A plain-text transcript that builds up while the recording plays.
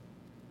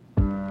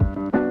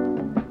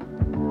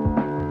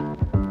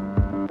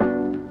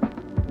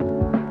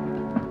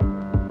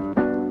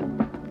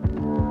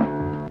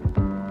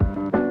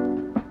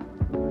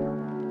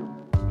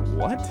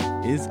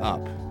is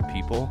up,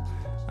 people?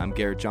 I'm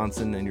Garrett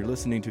Johnson, and you're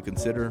listening to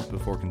Consider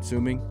Before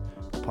Consuming,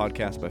 a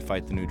podcast by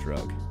Fight the New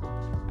Drug.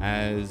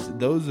 As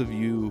those of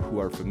you who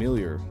are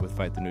familiar with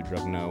Fight the New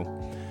Drug know,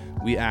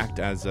 we act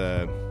as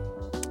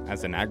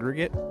an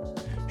aggregate,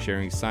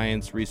 sharing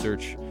science,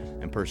 research,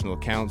 and personal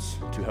accounts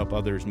to help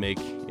others make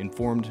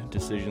informed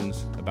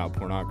decisions about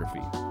pornography.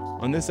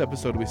 On this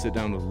episode, we sit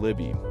down with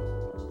Libby,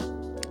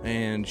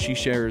 and she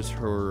shares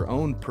her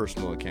own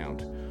personal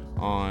account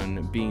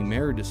on being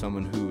married to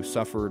someone who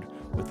suffered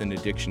with an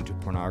addiction to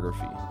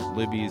pornography.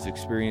 Libby's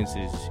experience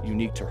is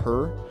unique to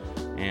her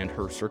and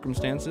her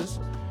circumstances,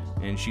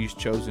 and she's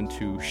chosen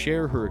to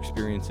share her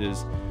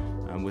experiences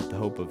with the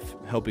hope of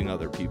helping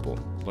other people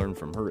learn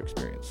from her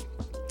experience.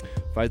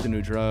 Fight the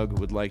New Drug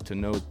would like to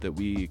note that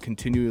we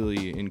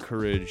continually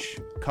encourage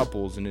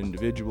couples and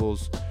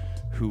individuals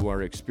who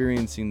are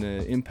experiencing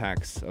the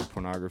impacts of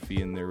pornography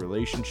in their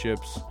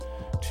relationships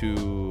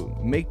to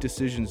make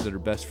decisions that are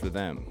best for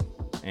them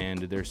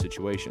and their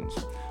situations.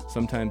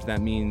 Sometimes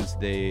that means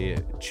they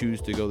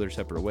choose to go their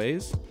separate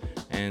ways,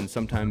 and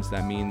sometimes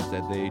that means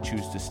that they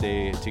choose to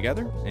stay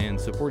together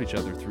and support each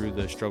other through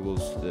the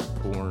struggles that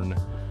porn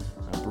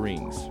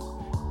brings.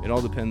 It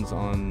all depends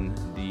on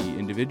the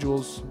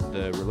individuals,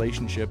 the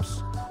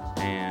relationships,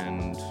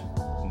 and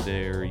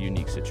their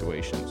unique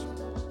situations.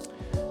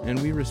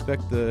 And we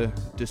respect the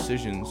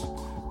decisions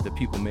that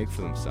people make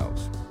for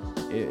themselves.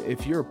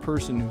 If you're a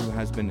person who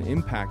has been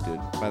impacted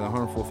by the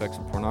harmful effects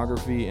of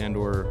pornography and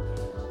or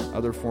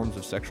other forms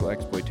of sexual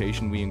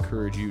exploitation, we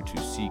encourage you to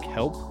seek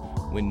help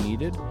when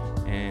needed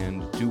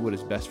and do what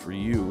is best for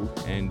you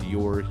and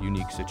your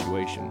unique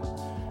situation.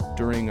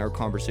 During our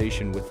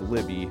conversation with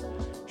Libby,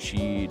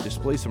 she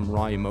displays some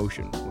raw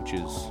emotion, which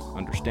is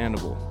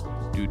understandable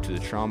due to the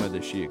trauma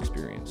that she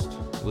experienced.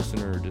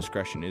 Listener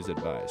discretion is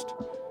advised.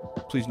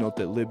 Please note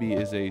that Libby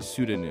is a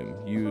pseudonym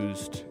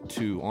used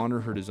to honor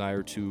her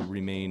desire to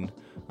remain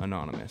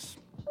anonymous.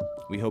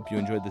 We hope you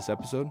enjoyed this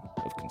episode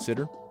of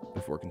Consider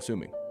Before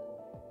Consuming.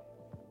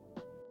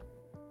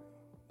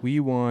 We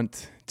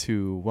want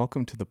to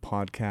welcome to the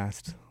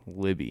podcast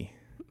Libby.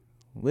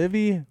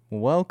 Libby,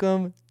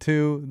 welcome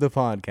to the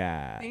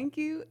podcast. Thank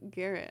you,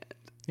 Garrett.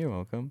 You're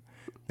welcome.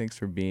 Thanks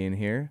for being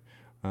here.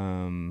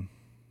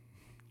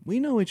 We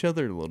know each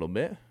other a little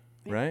bit,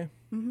 right?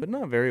 Mm-hmm. But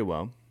not very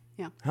well.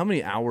 Yeah. How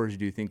many hours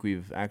do you think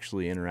we've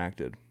actually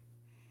interacted?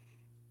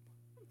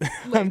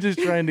 I'm just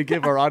trying to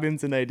give our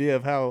audience an idea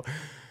of how.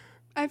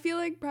 I feel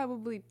like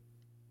probably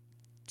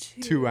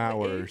 2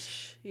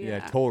 hours.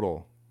 Yeah,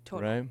 total.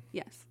 Right?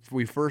 Yes.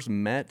 We first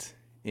met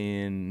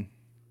in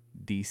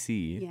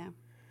D.C. Yeah.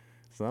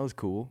 So that was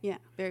cool. Yeah,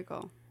 very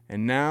cool.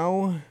 And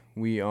now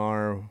we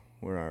are,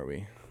 where are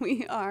we?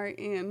 We are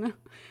in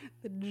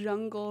the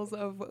jungles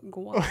of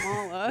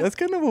Guatemala. That's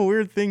kind of a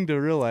weird thing to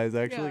realize,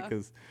 actually,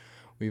 because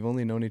we've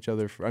only known each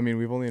other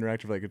we've only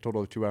interacted for like a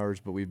total of 2 hours,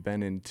 but we've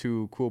been in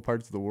two cool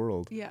parts of the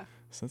world. Yeah.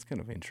 So that's kind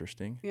of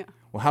interesting. Yeah.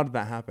 Well, how did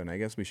that happen? I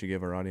guess we should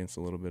give our audience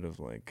a little bit of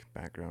like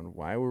background.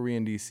 Why were we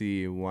in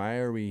D.C.? Why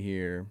are we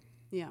here?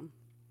 Yeah.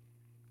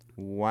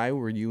 Why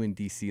were you in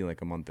D.C.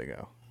 like a month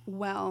ago?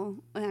 Well,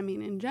 I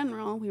mean, in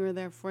general, we were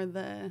there for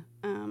the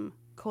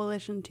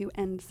Coalition to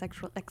End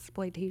Sexual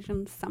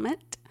Exploitation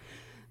Summit,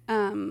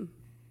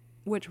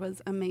 which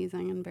was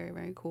amazing and very,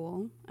 very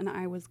cool. And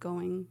I was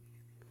going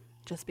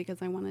just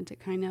because I wanted to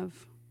kind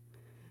of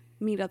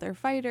meet other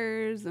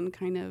fighters and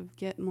kind of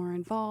get more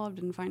involved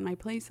and find my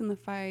place in the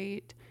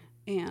fight.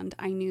 And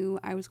I knew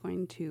I was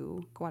going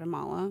to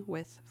Guatemala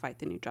with Fight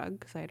the New Drug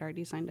because I had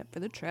already signed up for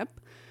the trip.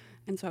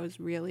 And so I was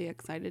really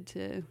excited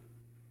to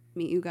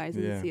meet you guys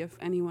and see if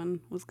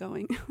anyone was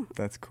going.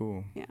 That's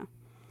cool. Yeah.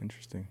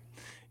 Interesting.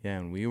 Yeah,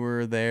 and we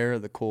were there,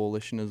 the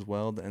coalition as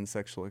well, to end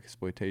sexual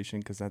exploitation,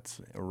 because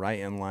that's right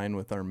in line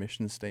with our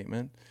mission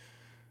statement.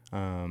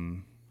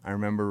 I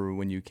remember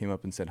when you came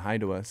up and said hi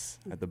to us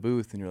at the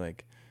booth, and you're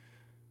like,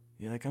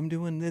 I'm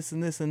doing this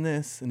and this and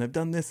this, and I've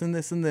done this and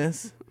this and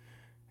this.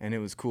 And it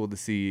was cool to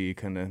see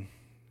kind of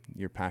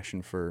your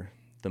passion for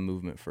the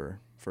movement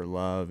for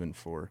love and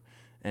for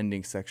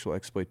ending sexual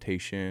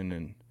exploitation,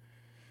 and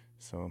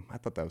so I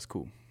thought that was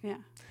cool. Yeah.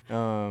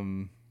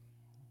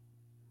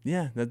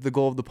 The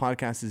goal of the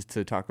podcast is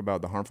to talk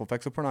about the harmful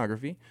effects of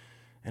pornography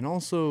and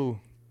also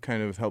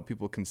kind of help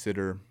people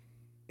consider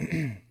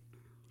a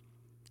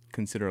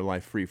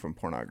life free from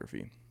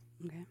pornography.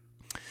 Okay.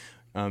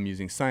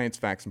 Using science,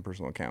 facts, and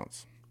personal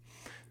accounts.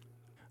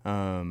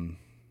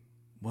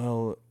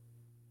 Well,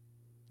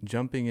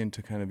 jumping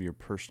into kind of your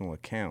personal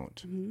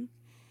account, Mm-hmm.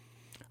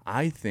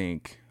 I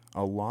think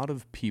a lot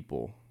of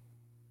people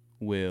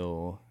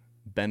will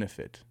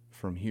benefit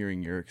from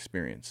hearing your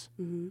experience.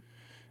 Mm-hmm.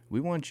 We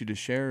want you to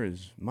share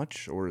as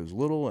much or as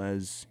little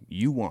as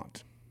you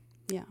want.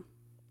 Yeah.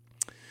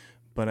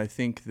 But I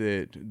think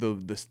that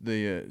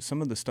the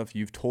some of the stuff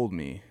you've told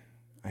me,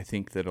 I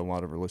think that a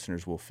lot of our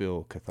listeners will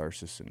feel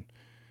catharsis and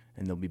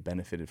they'll be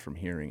benefited from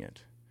hearing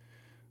it.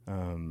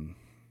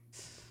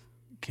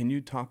 Can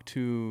you talk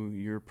to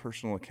your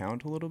personal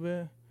account a little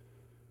bit?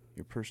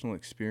 Your personal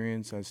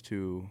experience as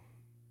to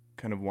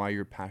kind of why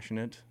you're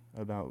passionate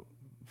about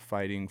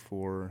fighting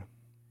for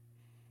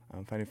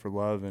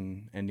love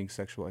and ending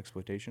sexual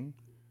exploitation?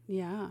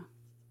 Yeah,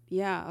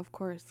 of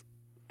course.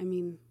 I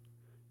mean,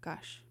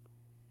 gosh,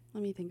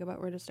 let me think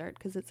about where to start,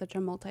 because it's such a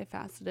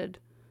multifaceted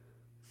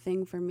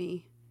thing for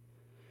me.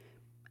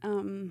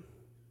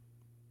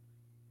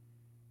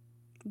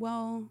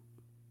 Well,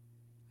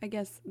 I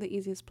guess the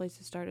easiest place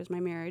to start is my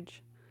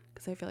marriage,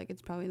 because I feel like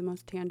it's probably the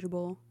most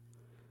tangible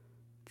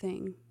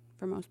thing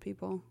for most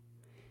people.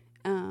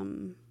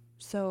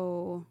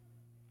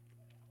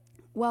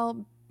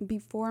 Well,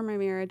 before my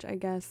marriage, I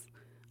guess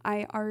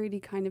I already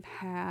kind of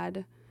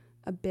had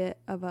a bit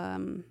of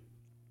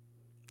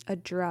a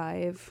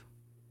drive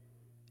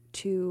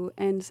to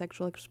end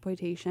sexual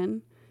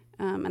exploitation,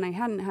 and I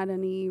hadn't had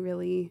any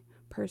really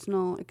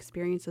personal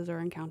experiences or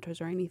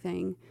encounters or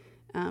anything,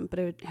 but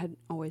it had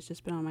always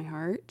just been on my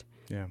heart.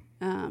 Yeah.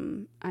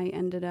 I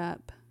ended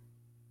up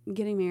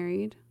getting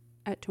married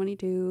at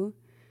 22,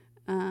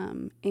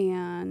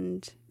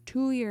 and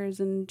 2 years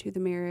into the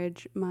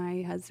marriage,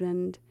 my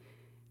husband,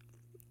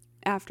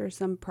 after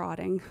some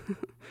prodding,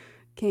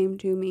 came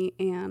to me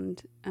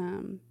and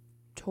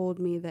told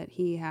me that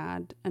he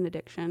had an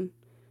addiction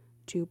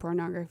to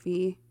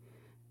pornography.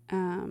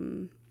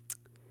 And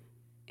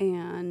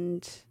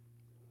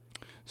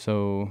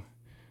so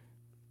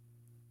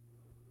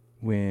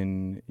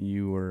when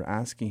you were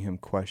asking him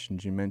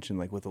questions, you mentioned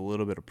like with a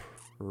little bit of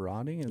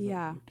prodding, is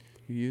yeah, that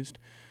what you used?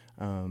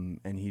 And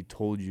he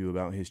told you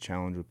about his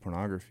challenge with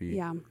pornography.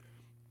 yeah.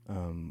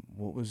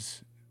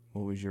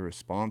 What was your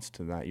response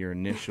to that? Your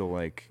initial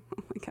like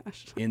Oh my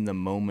gosh. in the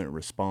moment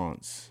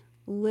response?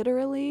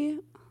 Literally,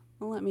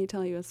 let me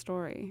tell you a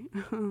story.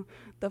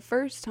 The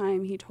first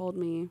time he told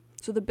me,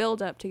 so the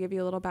build up, to give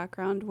you a little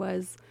background,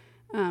 was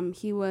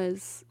he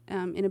was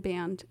in a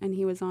band, and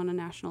he was on a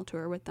national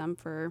tour with them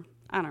for,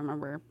 I don't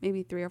remember,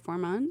 maybe 3 or 4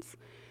 months.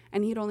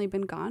 And he'd only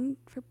been gone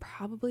for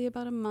probably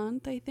about a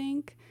month, I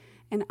think.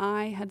 And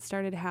I had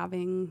started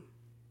having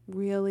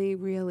really,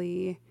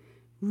 really,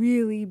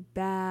 really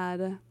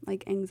bad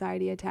like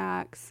anxiety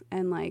attacks,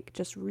 and like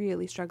just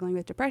really struggling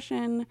with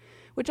depression,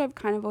 which I've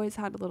kind of always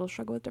had a little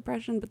struggle with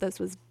depression, but this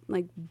was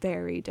like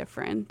very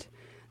different.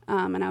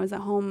 And I was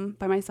at home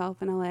by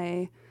myself in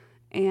LA,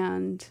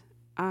 and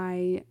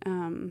I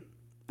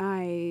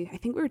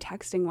think we were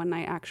texting one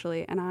night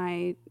actually, and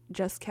I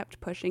just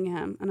kept pushing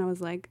him, and I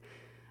was like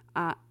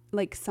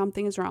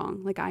something is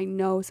wrong. Like, I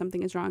know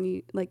something is wrong.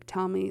 You like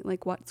tell me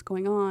like what's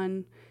going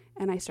on.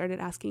 And I started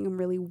asking him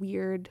really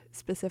weird,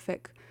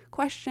 specific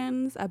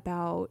questions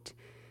about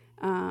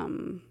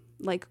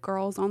like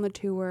girls on the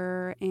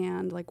tour,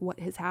 and like what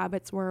his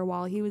habits were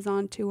while he was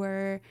on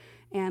tour,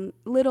 and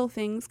little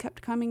things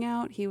kept coming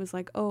out. He was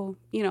like, oh,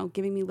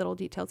 giving me little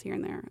details here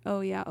and there. Oh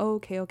yeah,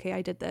 okay,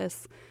 I did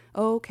this.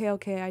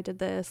 Okay, I did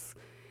this.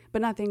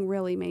 But nothing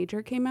really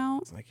major came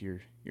out. It's like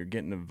you're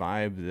getting a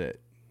vibe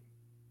that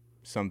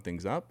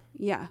something's up.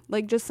 Yeah,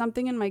 like just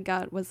something in my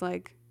gut was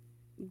like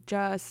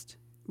just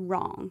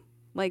wrong,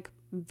 like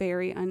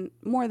very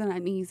more than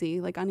uneasy.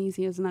 Like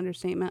uneasy is an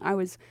understatement. I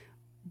was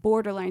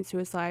borderline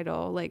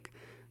suicidal. Like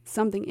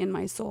something in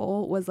my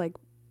soul was like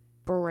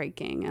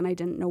breaking, and I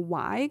didn't know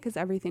why, because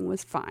everything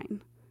was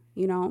fine,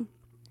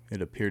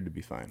 It appeared to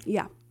be fine.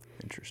 Yeah.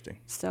 Interesting.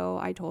 So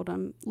I told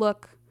him,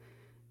 look,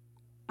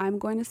 I'm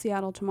going to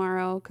Seattle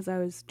tomorrow, because I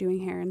was doing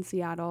hair in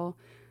Seattle.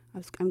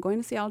 I'm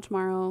going to Seattle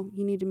tomorrow.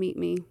 You need to meet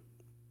me.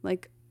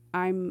 Like,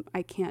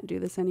 I can't do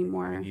this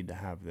anymore. I need to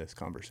have this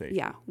conversation.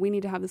 Yeah, we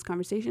need to have this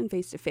conversation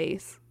face to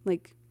face.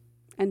 Like,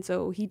 and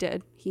so he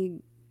did. He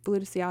flew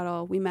to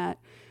Seattle. We met.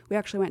 We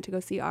actually went to go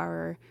see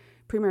our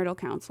premarital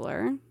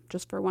counselor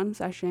just for one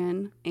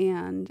session,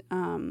 and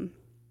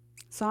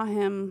saw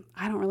him.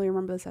 I don't really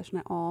remember the session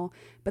at all.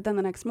 But then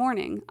the next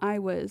morning,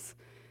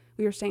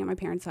 we were staying at my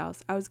parents'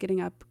 house. I was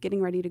getting up,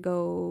 getting ready to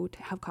go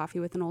to have coffee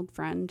with an old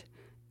friend.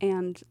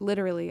 And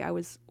literally, I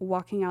was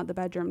walking out the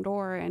bedroom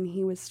door, and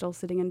he was still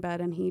sitting in bed,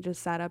 and he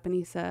just sat up and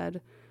he said,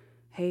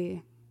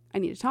 hey, I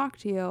need to talk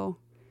to you.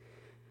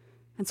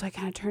 And so I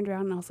kind of turned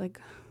around and I was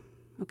like,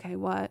 okay,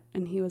 what?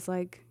 And he was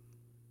like,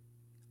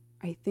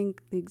 I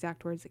think the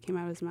exact words that came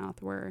out of his mouth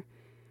were,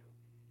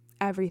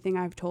 everything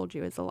I've told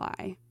you is a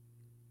lie.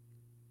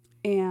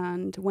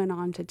 And went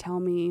on to tell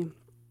me,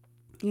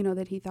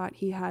 that he thought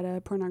he had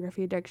a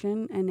pornography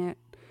addiction, and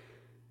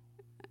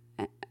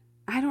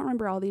I don't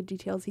remember all the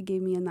details he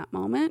gave me in that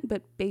moment,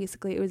 but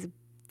basically it was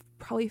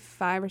probably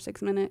 5 or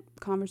 6 minute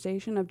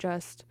conversation of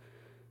just,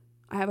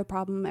 I have a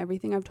problem.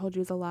 Everything I've told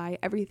you is a lie.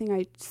 Everything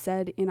I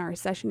said in our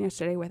session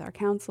yesterday with our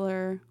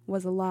counselor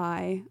was a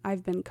lie.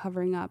 I've been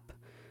covering up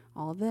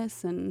all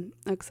this, and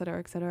et cetera,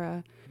 et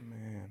cetera.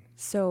 Man.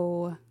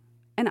 So,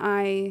 and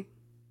I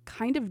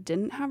kind of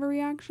didn't have a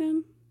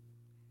reaction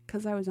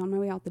because I was on my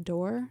way out the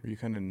door. Were you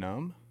kind of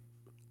numb?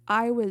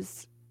 I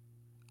was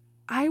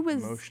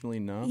Emotionally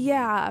numb?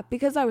 Yeah,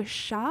 because I was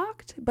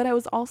shocked, but I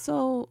was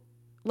also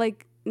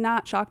like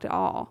not shocked at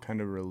all.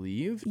 Kind of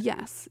relieved?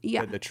 Yes.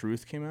 Yeah. That the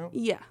truth came out?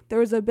 Yeah. There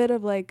was a bit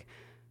of like,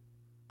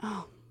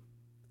 oh,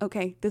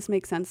 okay, this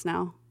makes sense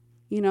now.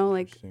 You know,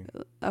 like,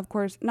 Interesting. of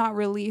course, not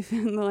relief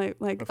in the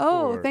like, Of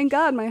oh, course. thank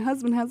God my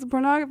husband has a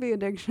pornography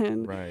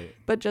addiction. Right.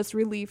 But just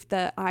relief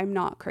that I'm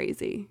not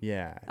crazy.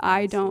 Yeah.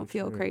 I that's so don't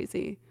feel true.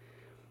 crazy.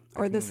 I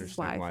Or can this is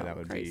understand why I that felt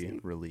would crazy. be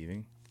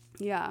relieving.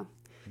 Yeah.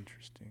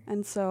 Interesting.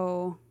 And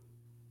so,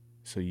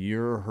 So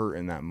you're hurt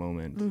in that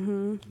moment.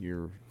 mm-hmm.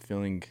 You're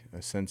feeling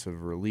a sense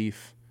of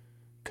relief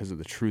because of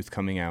the truth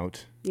coming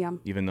out, Yeah.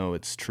 even though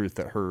it's truth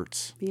that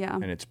hurts Yeah.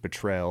 and it's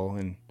betrayal.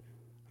 And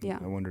Yeah.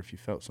 I wonder if you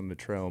felt some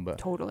betrayal, but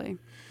Totally.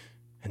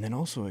 and then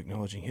also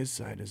acknowledging his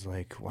side is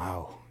like,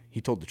 wow, he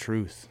told the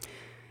truth.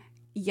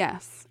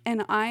 Yes.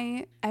 And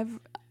I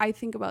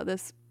think about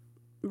this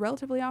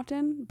relatively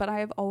often, but I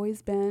have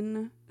always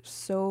been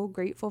so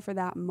grateful for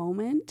that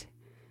moment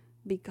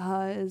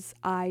because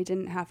I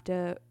didn't have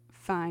to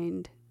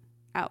find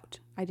out.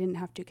 I didn't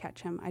have to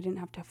catch him. I didn't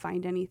have to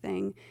find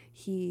anything.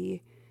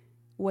 He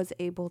was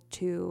able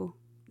to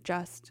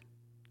just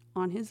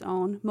on his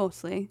own,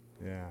 mostly,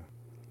 Yeah.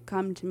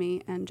 come to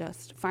me and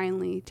just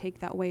finally take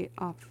that weight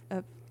off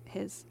of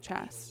his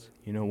chest.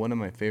 You know, one of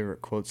my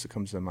favorite quotes that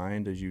comes to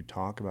mind as you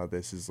talk about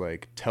this is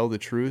like, tell the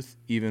truth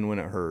even when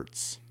it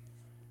hurts.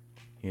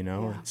 You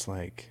know, Yeah. it's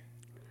like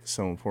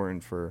so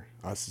important for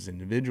us as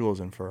individuals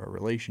and for our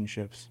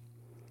relationships.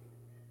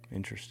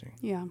 Interesting.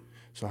 Yeah.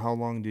 So how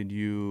long did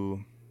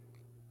you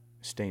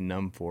stay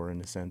numb for, in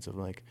the sense of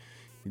like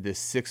this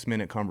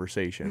 6-minute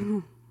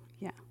conversation?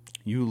 Yeah.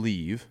 You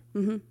leave.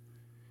 Mm-hmm.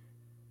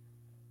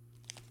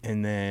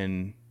 And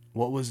then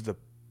what was the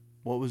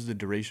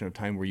duration of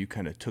time where you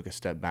kind of took a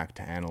step back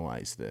to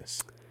analyze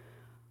this?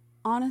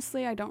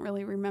 Honestly, I don't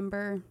really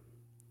remember.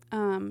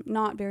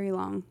 Not very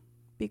long,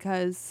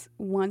 because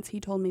once he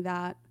told me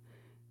that,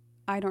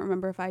 I don't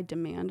remember if I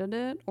demanded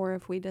it or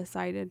if we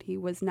decided he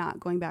was not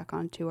going back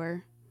on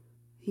tour.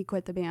 He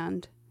quit the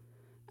band,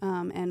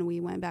 and we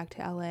went back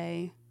to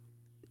LA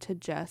to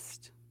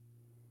just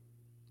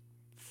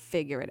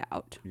figure it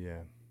out,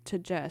 Yeah. to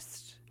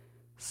just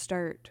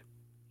start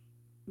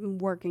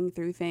working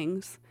through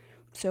things.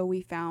 So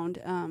we found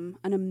an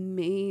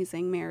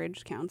amazing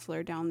marriage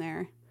counselor down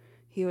there.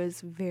 He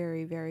was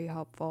very, very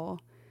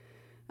helpful.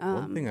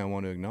 One thing I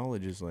want to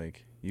acknowledge is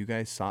like you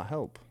guys sought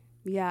help,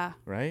 Yeah.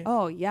 right?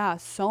 Oh, yeah.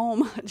 So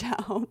much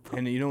help.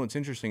 And you know what's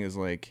interesting is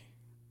like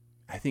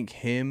I think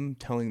him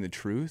telling the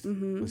truth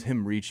was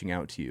him reaching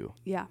out to you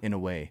Yeah, in a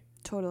way.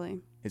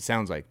 totally. It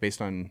sounds like,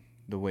 based on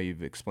the way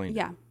you've explained it.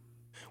 Yeah.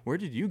 Where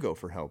did you go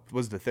for help?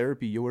 Was the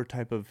therapy your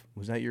type of,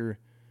 was that your...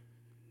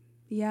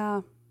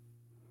 Yeah.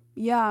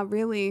 Yeah,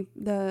 really.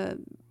 The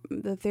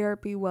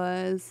therapy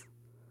was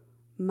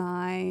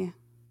my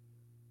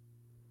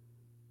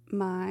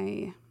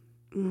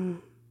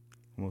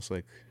almost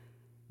like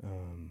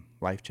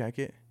life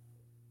jacket?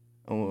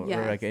 Oh, Yes.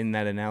 or like in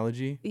that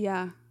analogy?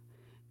 yeah.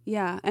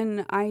 Yeah,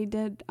 and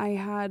I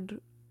had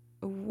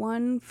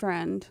one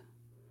friend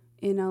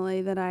in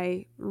LA that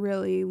I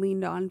really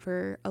leaned on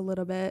for a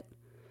little bit.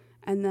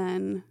 And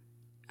then,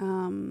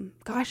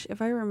 gosh,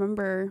 if I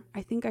remember,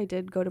 I think I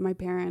did go to my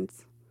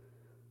parents.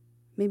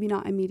 Maybe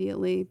not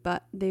immediately,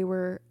 but they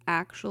were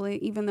actually,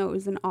 even though it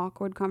was an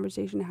awkward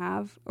conversation to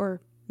have, or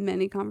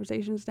many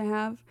conversations to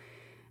have,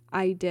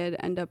 I did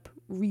end up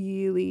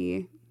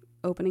really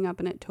opening up,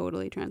 and it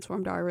totally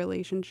transformed our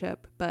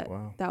relationship. But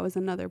Wow. that was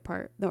another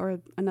part, or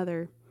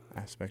another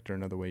Aspect or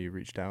another way you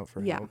reached out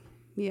for Yeah. help.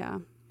 Yeah.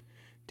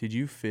 Did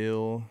you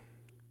feel,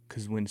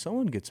 because when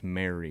someone gets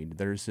married,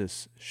 there's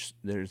this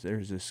there's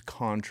this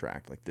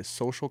contract, like this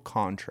social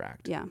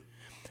contract, Yeah.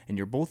 and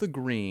you're both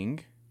agreeing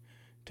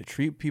to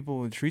treat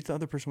the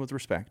other person with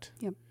respect,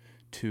 Yep.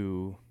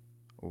 to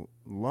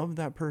love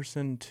that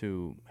person,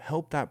 to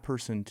help that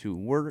person, to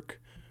work.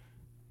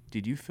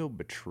 Did you feel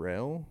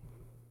betrayal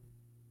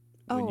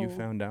when you Oh.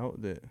 found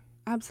out that?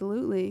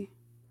 Absolutely.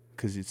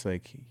 Because it's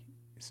like,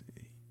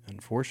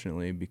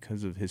 unfortunately,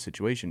 because of his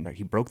situation, like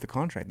he broke the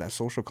contract, that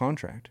social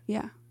contract.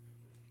 Yeah.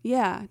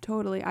 Yeah,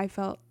 totally. I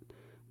felt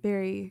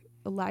very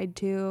lied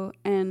to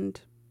and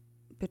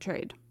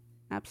betrayed.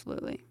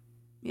 Absolutely.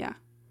 Yeah.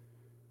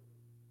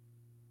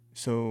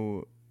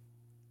 So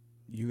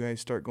you guys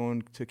start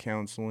going to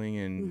counseling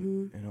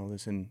and all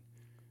this, and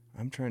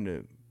I'm trying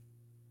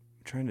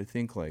to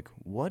think, like,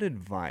 what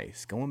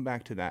advice, going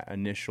back to that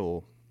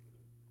initial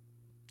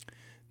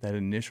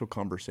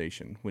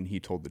conversation when he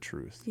told the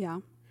truth,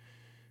 Yeah.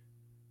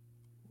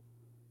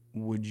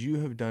 would you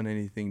have done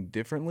anything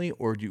differently,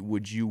 or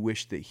would you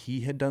wish that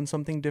he had done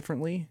something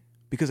differently?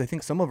 Because I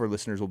think some of our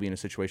listeners will be in a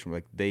situation where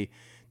like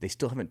they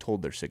still haven't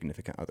told their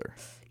significant other.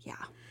 Yeah.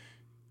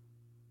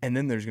 And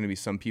then there's going to be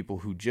some people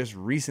who just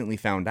recently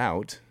found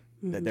out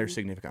that their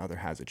significant other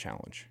has a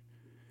challenge.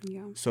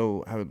 Yeah.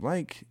 So I would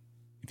like,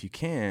 if you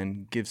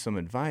can, give some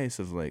advice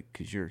of like,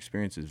 because your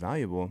experience is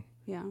valuable.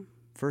 Yeah.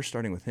 First,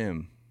 starting with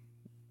him,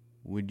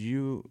 what do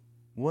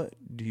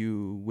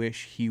you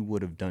wish he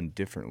would have done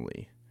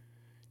differently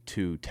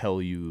to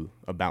tell you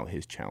about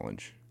his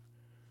challenge?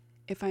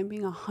 If I'm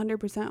being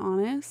 100%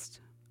 honest,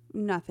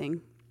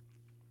 nothing.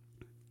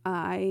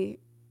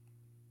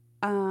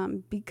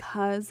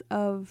 Because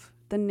of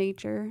the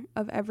nature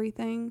of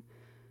everything,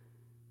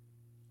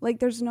 Like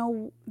there's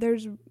no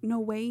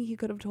way he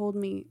could have told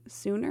me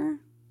sooner.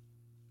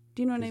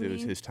 Do you know what I mean? It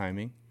was his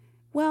timing.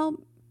 Well,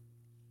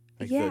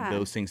 Like yeah.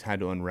 those things had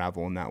to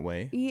unravel in that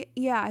way.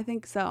 Yeah, I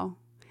think so.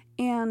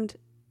 And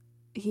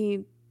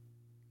he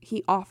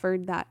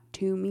offered that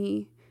to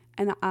me,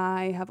 and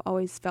I have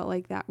always felt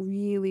like that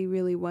really,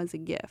 really was a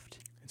gift.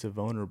 It's a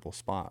vulnerable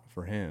spot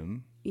for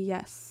him.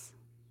 Yes.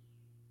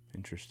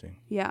 Interesting.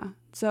 Yeah.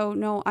 So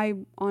no, I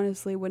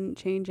honestly wouldn't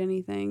change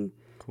anything.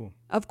 Cool.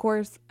 Of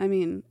course, I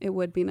mean, it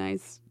would be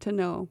nice to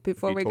know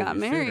before we got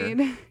married.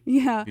 Sooner,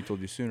 yeah. if he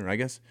told you sooner. I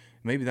guess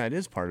maybe that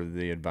is part of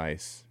the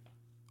advice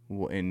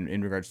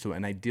in regards to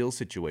an ideal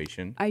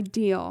situation.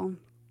 Ideally,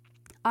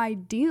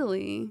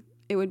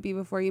 it would be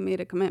before you made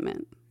a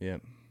commitment. Yeah.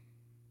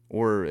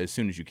 Or as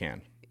soon as you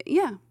can.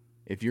 Yeah.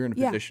 If you're in a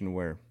position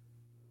where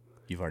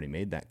you've already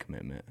made that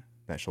commitment,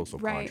 that social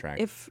contract,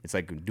 it's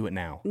like, do it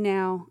now.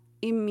 Now,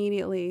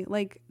 immediately.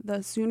 Like,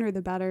 the sooner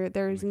the better.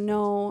 There is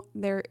no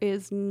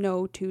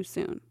too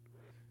soon.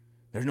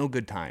 There's no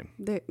good time.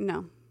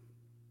 No.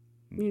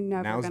 You're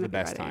never Now's gonna the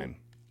best be ready. time.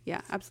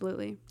 Yeah,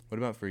 absolutely. What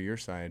about for your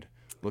side?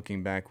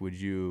 Looking back, would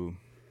you,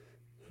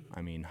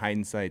 I mean,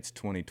 hindsight's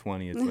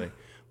 20/20. It's like,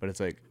 but it's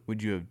like,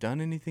 would you have done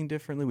anything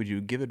differently? Would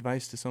you give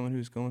advice to someone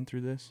who's going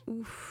through this?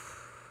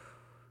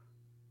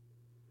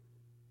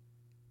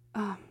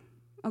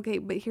 Okay,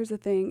 but here's the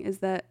thing: is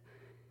that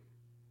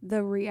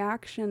the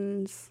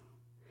reactions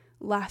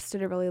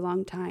lasted a really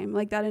long time.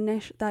 Like that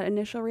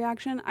initial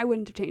reaction, I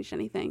wouldn't have changed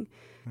anything,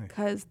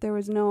 because there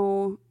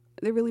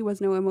really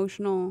was no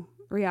emotional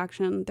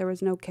reaction. There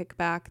was no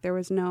kickback. There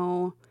was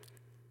no,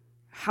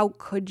 how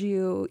could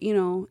you? You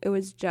know, it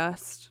was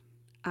just,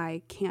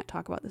 I can't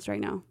talk about this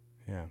right now.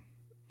 Yeah.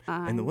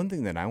 And the one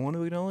thing that I want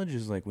to acknowledge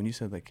is, like, when you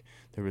said, like,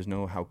 there was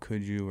no how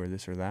could you or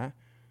this or that,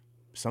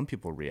 some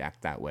people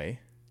react that way.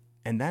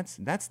 And that's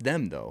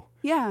them, though.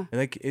 Yeah.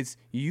 Like,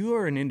 you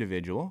are an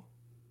individual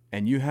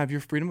and you have your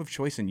freedom of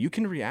choice and you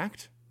can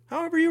react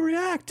however you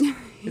react.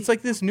 It's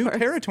like this new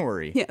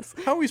territory. Yes.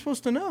 How are we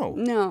supposed to know?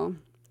 No.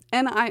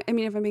 And I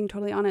mean, if I'm being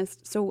totally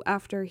honest, so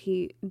after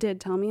he did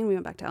tell me and we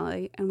went back to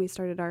LA and we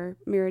started our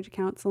marriage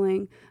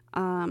counseling,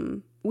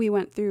 we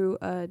went through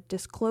a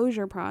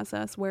disclosure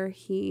process where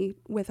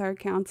with our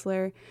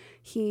counselor,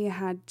 he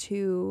had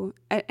to,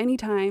 at any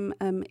time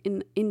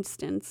an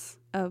instance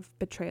of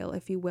betrayal,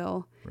 if you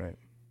will, right,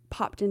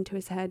 popped into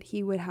his head,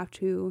 he would have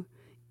to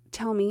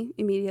tell me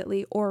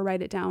immediately or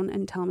write it down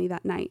and tell me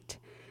that night.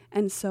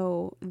 And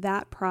so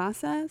that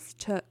process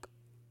took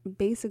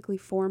basically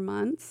 4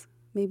 month,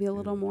 maybe a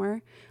little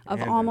more,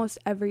 of almost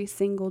every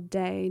single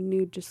day,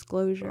 new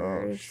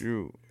disclosures. Oh,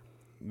 shoot.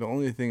 The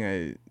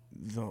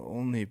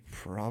only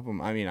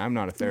problem, I mean, I'm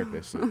not a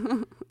therapist,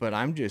 but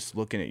I'm just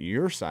looking at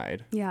your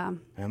side. Yeah.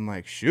 And I'm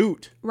like,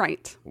 shoot.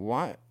 Right.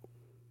 What?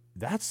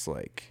 That's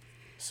like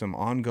some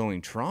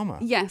ongoing trauma.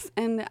 Yes.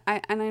 And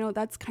I know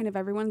that's kind of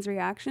everyone's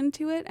reaction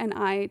to it. And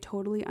I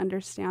totally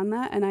understand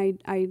that. And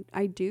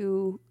I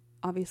do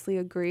obviously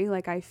agree.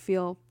 Like, I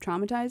feel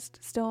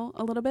traumatized still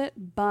a little bit,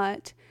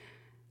 but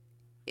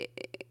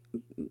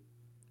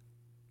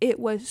it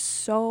was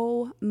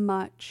so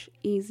much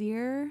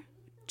easier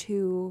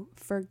to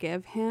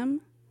forgive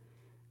him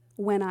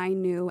when I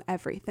knew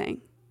everything.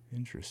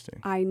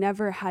 Interesting. I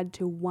never had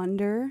to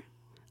wonder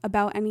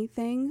about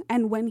anything.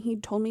 And when he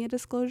told me a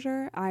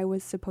disclosure, I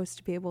was supposed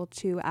to be able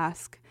to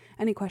ask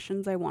any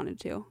questions I wanted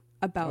to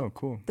about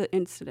the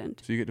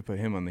incident. So you get to put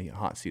him on the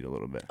hot seat a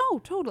little bit. Oh,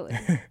 totally.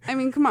 I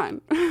mean, come on.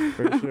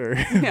 For sure.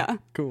 Yeah.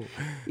 Cool.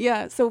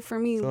 Yeah. So for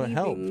me, so leaving, it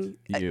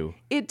helped you.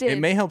 It did. It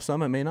may help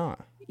some, it may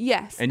not.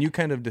 Yes. And you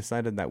kind of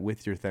decided that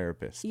with your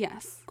therapist.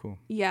 Yes. Cool.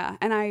 Yeah.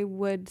 And I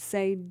would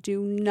say,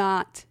 do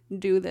not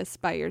do this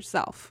by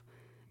yourself.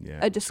 Yeah.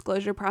 A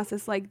disclosure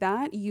process like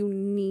that, you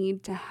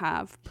need to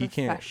have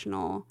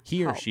professional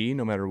He or help. she,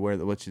 no matter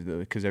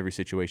because every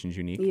situation is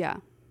unique. Yeah.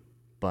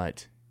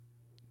 But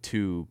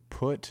to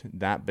put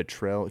that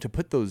betrayal, to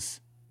put those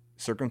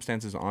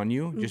circumstances on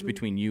you, just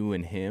between you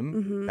and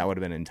him, that would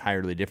have been an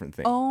entirely different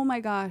thing. Oh my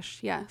gosh,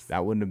 yes.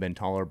 That wouldn't have been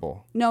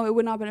tolerable. No, it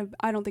would not have been.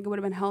 I don't think it would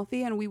have been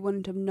healthy, and we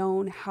wouldn't have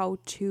known how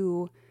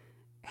to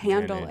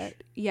handle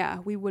it. Yeah,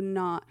 we would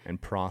not. And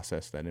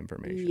process that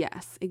information.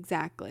 Yes,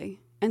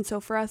 exactly. And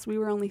so for us, we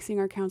were only seeing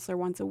our counselor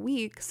once a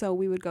week. So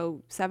we would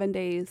go 7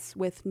 days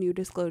with new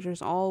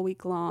disclosures all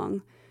week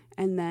long.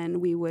 And then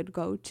we would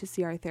go to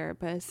see our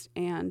therapist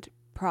and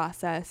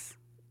process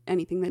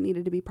anything that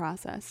needed to be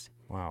processed.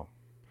 Wow.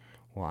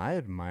 Well, I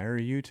admire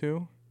you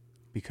two,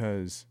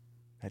 because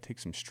that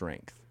takes some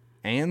strength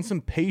and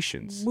some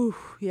patience. Woo,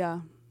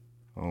 yeah.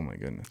 Oh my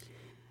goodness.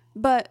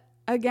 But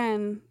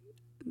again,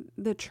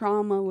 the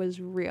trauma was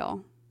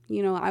real.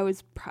 You know, I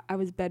was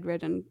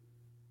bedridden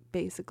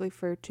basically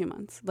for 2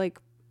 months, like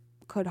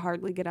could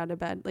hardly get out of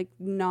bed,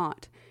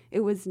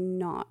 it was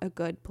not a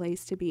good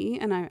place to be.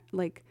 And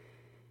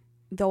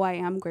though I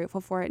am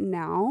grateful for it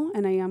now,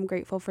 and I am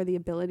grateful for the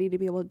ability to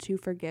be able to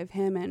forgive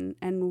him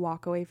and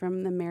walk away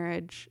from the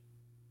marriage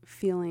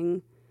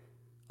feeling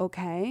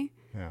okay.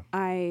 Yeah.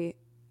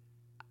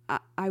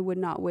 I would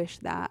not wish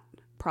that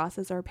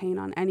process or pain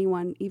on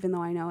anyone, even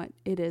though I know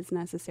it is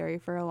necessary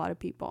for a lot of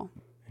people.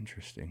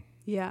 Interesting.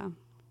 Yeah.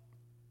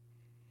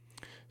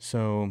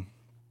 So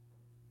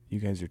you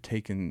guys are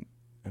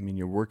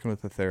you're working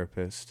with a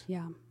therapist.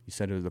 Yeah. You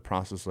said it was a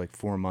process like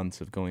 4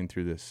 months of going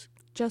through this.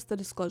 Just the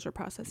disclosure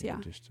process. Yeah.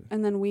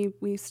 And then we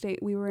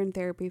were in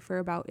therapy for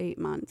about 8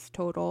 months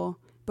total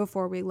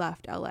before we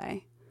left LA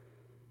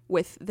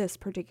with this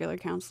particular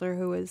counselor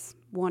who is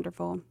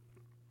wonderful.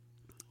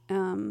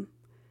 So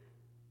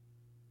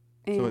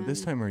at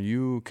this time, are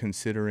you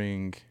guys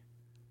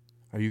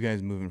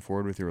moving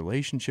forward with your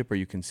relationship? Are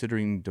you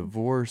considering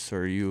divorce?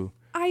 Or are you?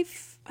 I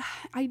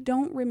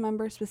don't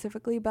remember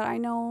specifically, but I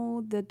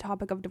know the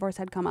topic of divorce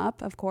had come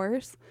up, of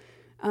course.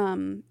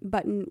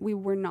 But we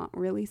were not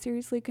really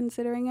seriously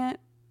considering it.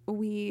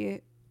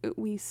 We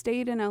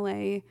stayed in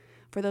LA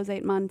for those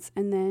 8 months,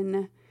 and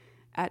then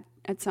at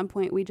some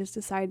point we just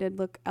decided,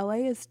 look,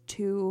 LA is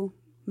too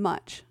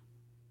much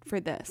for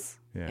this.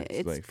 Yeah,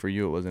 it's like for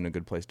you, it wasn't a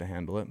good place to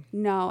handle it.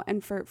 No,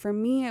 and for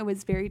me, it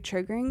was very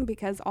triggering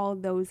because all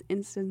of those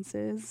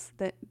instances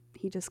that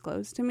he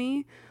disclosed to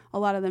me, a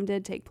lot of them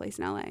did take place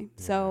in LA. Yeah.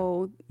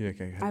 So you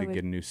had to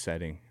get a new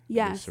setting,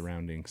 yes, new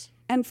surroundings,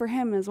 and for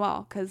him as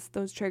well, because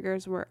those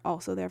triggers were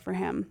also there for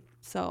him.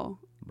 So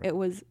right. It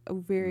was a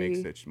makes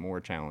it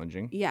more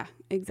challenging. Yeah,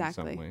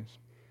 exactly. In some ways.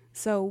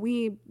 So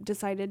we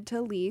decided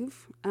to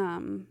leave.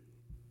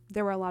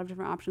 There were a lot of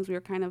different options. We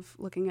were kind of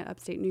looking at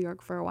upstate New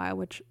York for a while,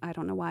 which I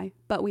don't know why,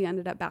 but we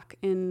ended up back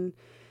in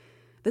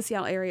the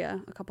Seattle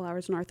area, a couple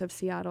hours north of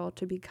Seattle,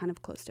 to be kind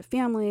of close to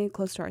family,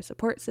 close to our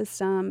support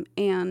system,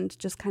 and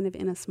just kind of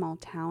in a small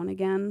town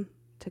again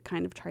to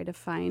kind of try to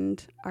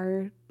find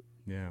our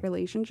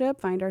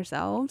relationship, find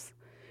ourselves.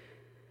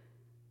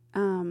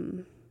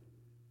 And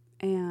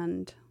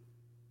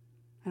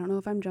I don't know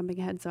if I'm jumping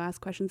ahead, so ask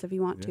questions if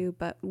you want to,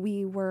 but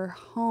we were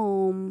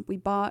home. We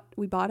bought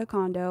a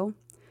condo.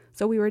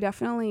 So we were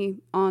definitely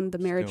on the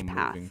marriage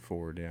path. Moving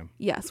forward, yeah.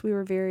 Yes, we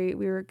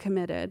were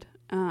committed.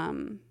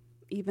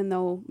 Even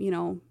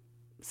though,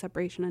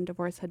 separation and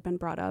divorce had been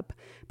brought up,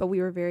 but we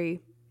were very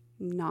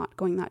not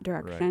going that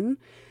direction. Right.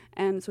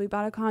 And so we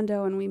bought a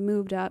condo and we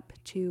moved up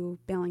to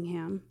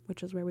Bellingham,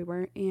 which is where we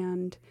were.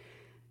 And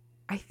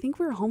I think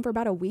we were home for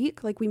about a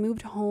week. Like we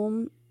moved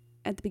home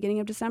at the beginning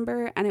of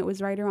December, and it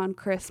was right around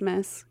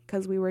Christmas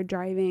because we were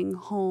driving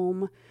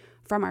home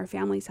from our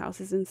family's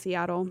houses in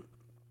Seattle.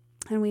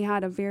 And we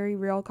had a very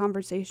real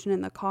conversation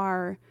in the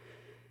car,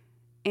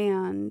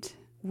 and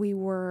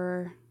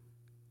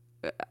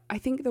I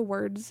think the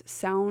words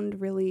sound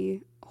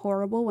really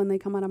horrible when they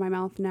come out of my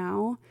mouth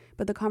now,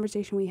 but the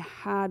conversation we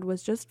had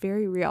was just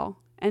very real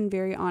and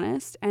very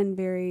honest and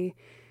very,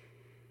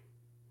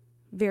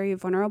 very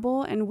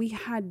vulnerable. And we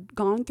had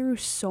gone through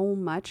so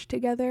much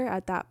together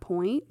at that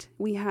point.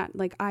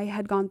 I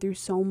had gone through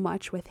so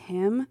much with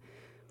him.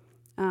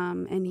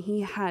 And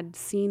he had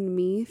seen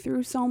me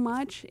through so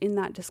much in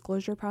that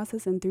disclosure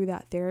process and through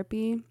that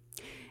therapy.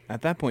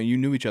 At that point, you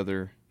knew each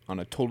other on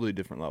a totally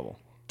different level.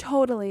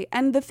 Totally.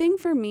 And the thing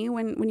for me,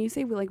 when you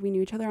say we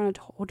knew each other on a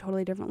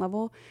totally different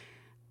level,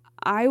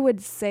 I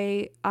would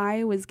say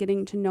I was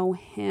getting to know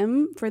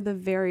him for the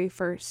very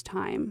first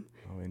time.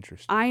 Oh,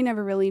 interesting. I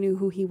never really knew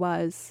who he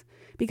was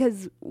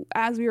because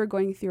as we were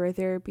going through our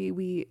therapy,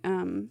 we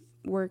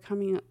were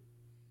coming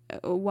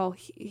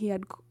he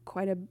had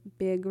quite a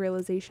big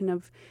realization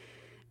of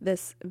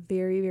this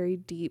very, very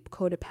deep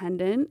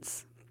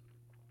codependence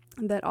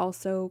that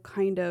also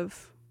kind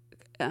of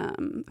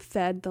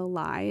fed the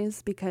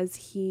lies because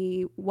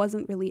he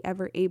wasn't really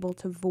ever able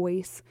to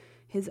voice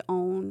his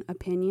own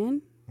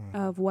opinion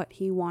of what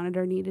he wanted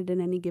or needed in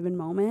any given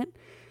moment.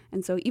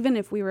 And so even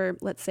if we were,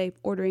 let's say,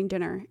 ordering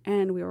dinner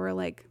and we were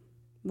like,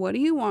 what do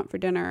you want for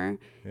dinner?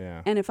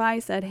 Yeah. And if I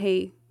said,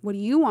 hey, what do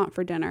you want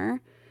for dinner?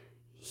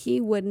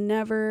 He would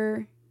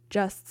never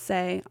just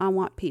say, I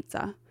want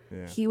pizza.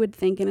 Yeah. He would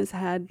think in his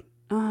head,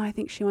 oh, I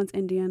think she wants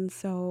Indian,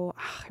 so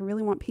I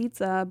really want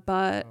pizza,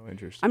 but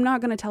I'm not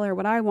going to tell her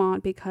what I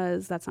want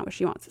because that's not what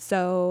she wants.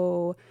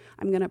 So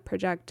I'm going to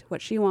project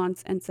what she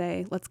wants and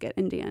say, let's get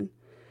Indian.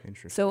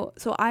 Interesting.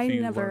 So I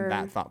you never learned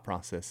that thought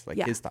process,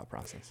 his thought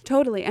process.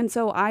 Totally. And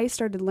so I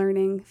started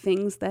learning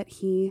things that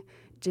he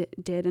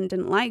did and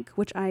didn't like,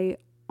 which I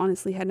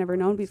honestly had never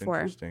known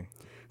before. Interesting.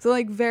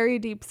 So very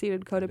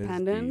deep-seated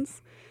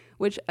codependence,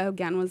 which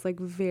again was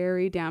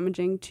very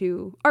damaging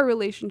to our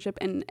relationship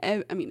and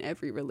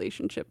every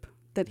relationship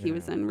that he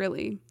was in,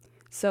 really.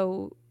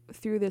 So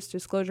through this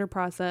disclosure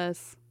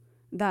process,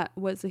 that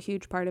was a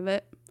huge part of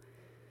it.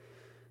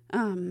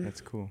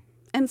 That's cool.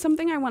 And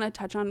something I want to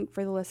touch on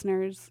for the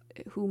listeners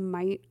who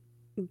might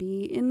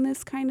be in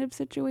this kind of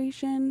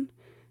situation,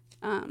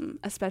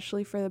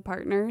 especially for the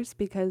partners,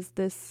 because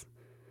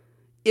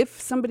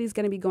if somebody's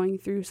going to be going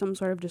through some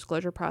sort of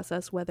disclosure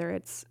process, whether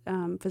it's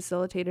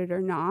facilitated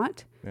or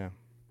not,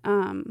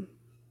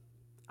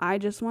 I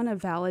just want to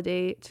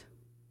validate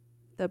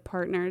the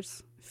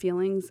partner's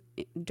feelings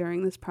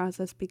during this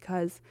process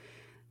because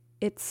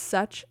it's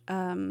such,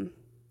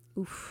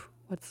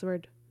 what's the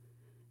word?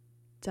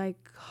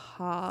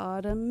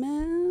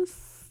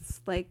 Dichotomous?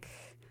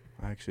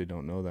 I actually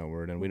don't know that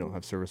word, and we don't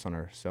have service on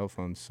our cell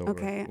phones, so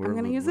Okay, we're I'm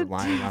going to use a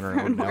relying on our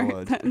own different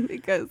word knowledge. then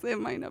because it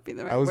might not be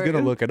the right I was word.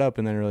 going to look it up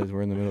and then realize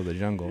we're in the middle of the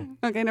jungle.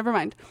 Okay, never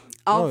mind.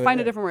 I'll No, find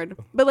yeah. a different word.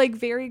 But like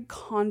very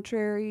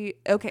contrary.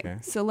 Okay, Okay.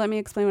 so let me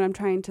explain what I'm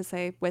trying to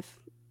say with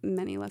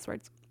many less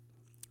words.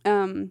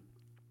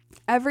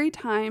 Every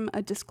time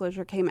a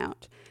disclosure came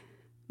out,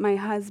 my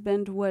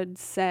husband would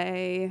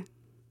say,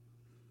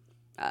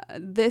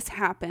 this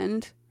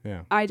happened.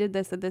 Yeah. I did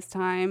this at this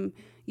time.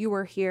 You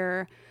were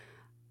here.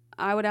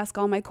 I would ask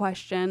all my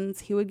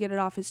questions. He would get it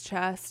off his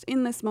chest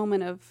in this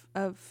moment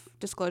of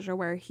disclosure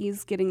where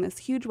he's getting this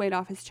huge weight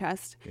off his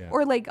chest, Yeah.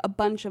 or like a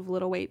bunch of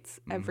little weights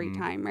every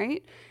time,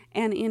 right?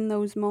 And in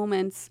those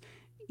moments,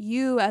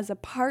 you as a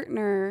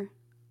partner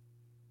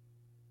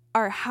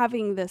are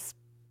having this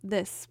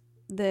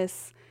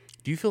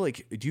Do you feel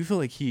like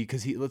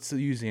because let's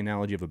use the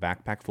analogy of a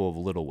backpack full of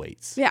little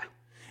weights. yeah.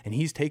 And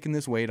he's taking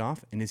this weight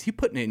off, and is he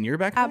putting it in your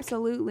backpack?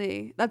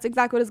 Absolutely. That's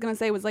exactly what I was going to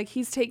say, was like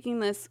he's taking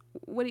this,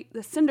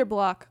 the cinder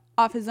block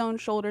off his own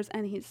shoulders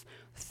and he's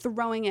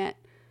throwing it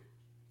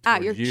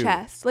at your Towards you.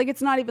 chest. Like,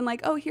 it's not even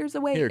like, oh, here's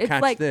a weight. Here, It's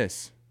catch like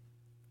this.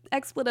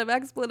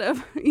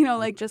 expletive, you know,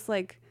 like just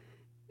like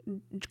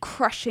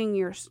crushing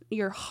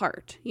your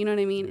heart. You know what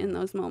I mean? In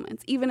those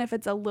moments, even if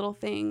it's a little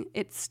thing,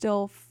 it's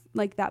still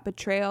like that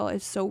betrayal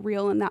is so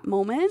real in that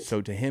moment. So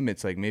to him,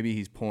 it's like maybe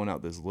he's pulling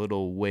out this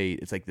little weight.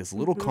 It's like this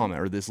little comment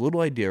or this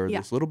little idea or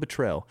this little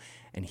betrayal.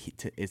 And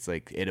it's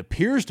like, it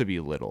appears to be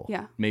little.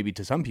 Yeah. Maybe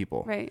to some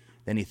people. Right.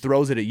 Then he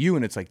throws it at you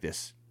and it's like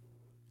this.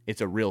 It's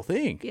a real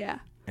thing. Yeah.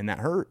 And that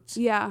hurts.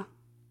 Yeah.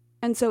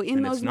 And so in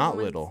And those it's not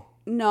moments, little.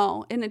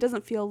 No. And it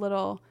doesn't feel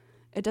little.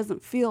 It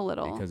doesn't feel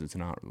little. Because it's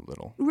not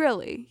little.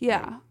 Really?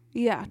 Yeah.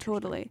 Yeah,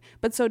 totally.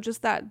 But so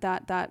just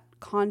that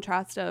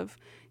contrast of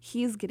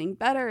he's getting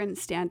better and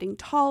standing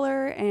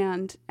taller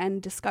and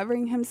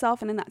discovering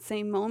himself, and in that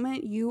same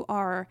moment you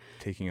are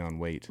Taking on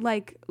weight.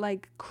 like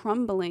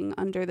crumbling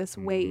under this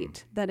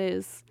weight that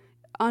is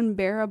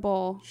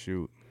unbearable,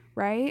 Shoot.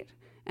 right?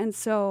 And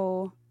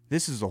so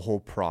This is a whole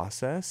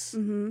process.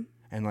 mm-hmm.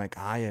 And like,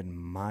 I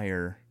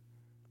admire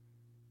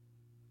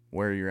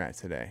where you're at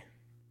today.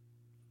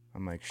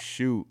 I'm like,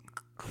 shoot.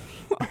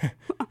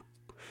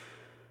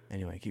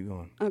 Anyway, keep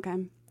going. Okay.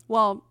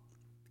 Well,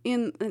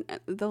 in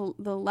the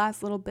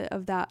last little bit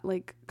of that,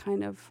 like,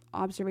 kind of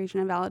observation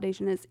and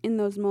validation is in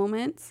those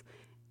moments,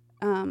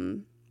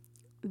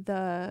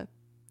 the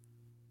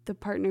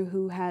partner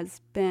who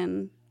has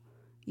been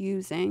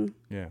using,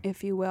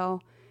 if you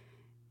will,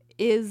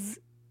 is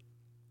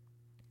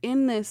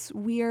in this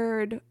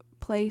weird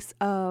place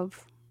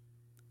of,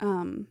 I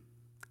don't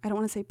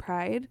want to say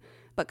pride,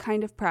 but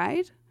kind of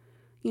pride,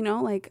 you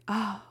know, like,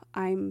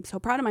 I'm so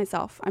proud of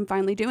myself. I'm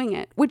finally doing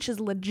it, which is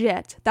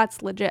legit.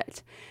 That's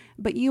legit.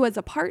 But you as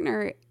a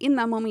partner, in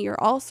that moment, you're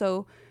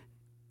also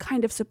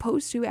kind of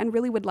supposed to and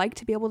really would like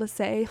to be able to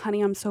say,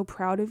 honey, I'm so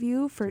proud of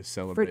you for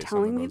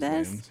telling me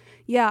this. Wins.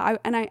 Yeah.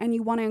 And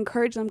you want to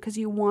encourage them because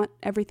you want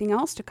everything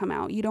else to come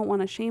out. You don't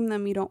want to shame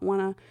them. You don't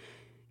want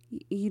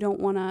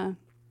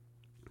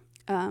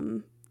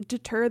to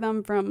deter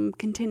them from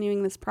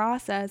continuing this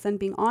process and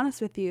being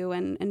honest with you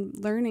and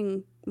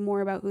learning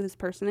more about who this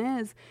person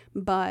is.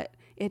 But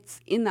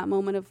it's in that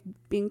moment of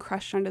being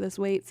crushed under this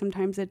weight.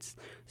 Sometimes it's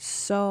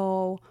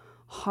so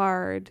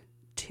hard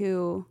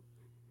to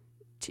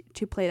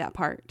play that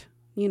part,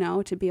 you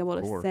know, to be able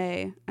to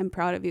say, I'm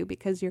proud of you,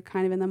 because you're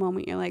kind of in the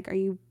moment. You're like, are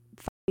you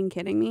fucking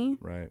kidding me?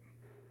 Right.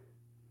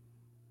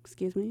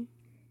 Excuse me.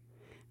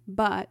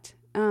 But,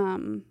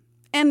 again,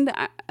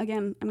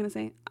 I'm going to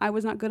say I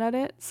was not good at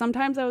it.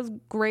 Sometimes I was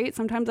great.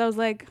 Sometimes I was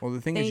like, well,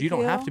 the thing is, you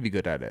don't have to be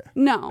good at it.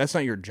 No. That's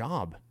not your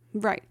job.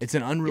 Right. It's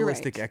an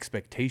unrealistic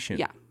expectation.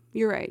 Yeah,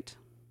 you're right.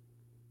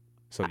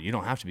 So you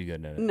don't have to be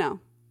good at it. No.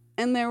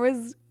 And there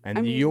was... And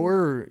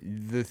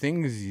the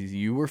things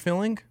you were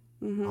feeling,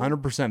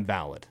 100%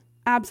 valid.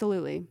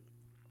 Absolutely.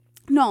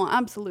 No,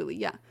 absolutely,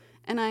 yeah.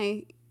 And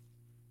I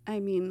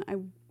mean, I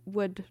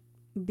would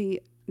be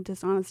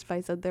dishonest if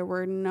I said there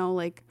were no,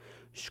 like,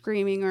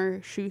 screaming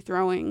or shoe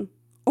throwing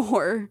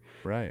or,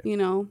 right, you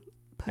know,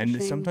 pushing.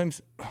 And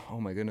sometimes, oh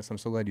my goodness, I'm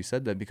so glad you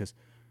said that, because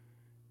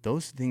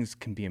those things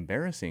can be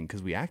embarrassing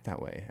because we act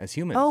that way as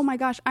humans. Oh my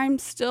gosh, I'm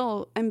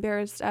still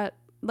embarrassed at,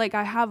 like,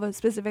 I have a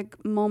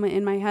specific moment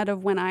in my head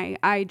of when I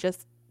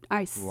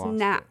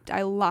snapped.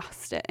 I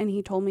lost it. And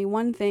he told me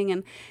one thing.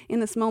 And in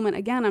this moment,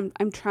 again,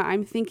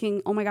 I'm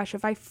thinking, oh my gosh,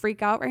 if I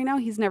freak out right now,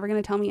 he's never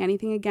going to tell me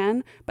anything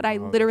again. But I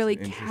literally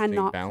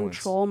cannot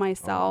control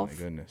myself. Oh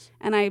my goodness.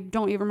 And I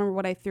don't even remember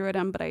what I threw at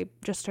him, but I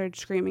just started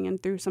screaming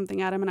and threw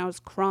something at him, and I was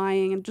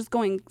crying and just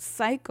going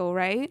psycho,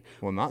 right?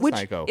 Well, not Which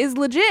psycho. is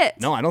legit.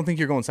 No, I don't think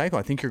you're going psycho.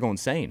 I think you're going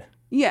sane.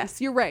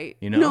 Yes, you're right.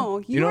 You know?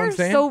 No, you know what I'm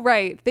saying? So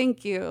right.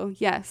 Thank you.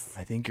 Yes.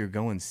 I think you're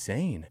going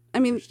sane. I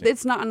mean,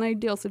 it's not an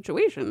ideal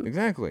situation.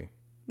 Exactly.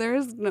 There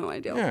is no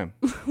ideal. Yeah.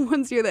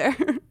 Once you're there.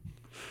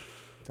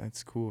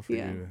 That's cool for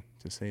you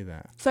to say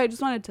that. So I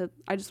just wanted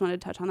to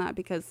touch on that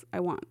because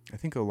I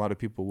think a lot of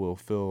people will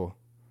feel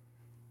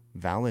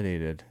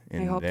validated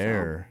in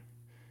their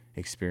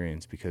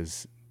experience,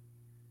 because,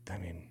 I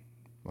mean,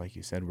 like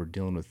you said, we're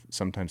dealing with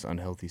sometimes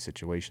unhealthy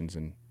situations,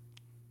 and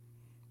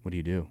what do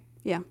you do?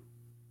 Yeah.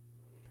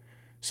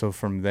 So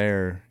from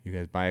there, you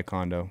guys buy a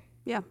condo.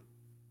 Yeah.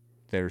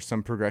 There's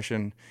some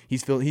progression. He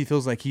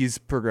feels like he's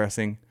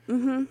progressing.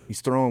 Mm-hmm.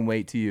 He's throwing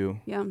weight to you.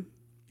 Yeah.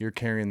 You're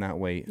carrying that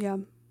weight. Yeah.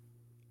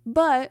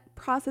 But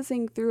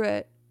processing through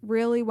it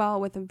really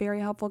well with a very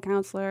helpful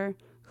counselor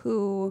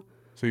who...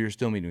 So you're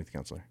still meeting with the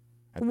counselor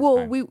at this Well,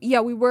 time?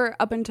 we were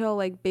up until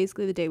like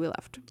basically the day we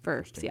left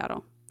for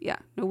Seattle. Yeah.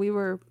 No, we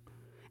were...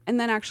 And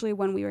then actually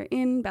when we were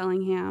in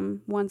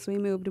Bellingham, once we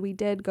moved, we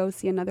did go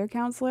see another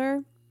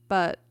counselor,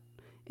 but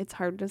it's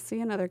hard to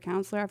see another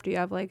counselor after you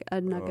have like a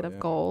nugget of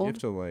gold. You have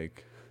to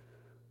like,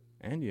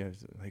 and you have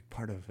to, like,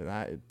 part of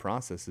that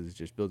process is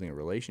just building a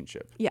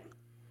relationship. Yeah,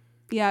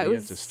 So it you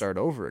was have to start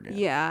over again.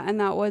 Yeah, and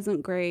that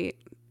wasn't great.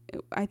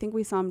 I think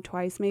we saw him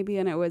twice maybe,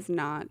 and it was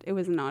not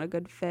a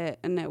good fit,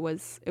 and it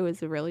was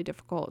a really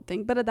difficult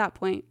thing. But at that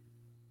point,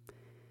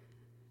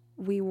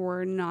 we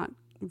were not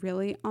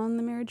really on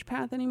the marriage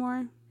path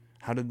anymore.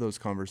 How did those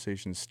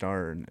conversations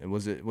start? And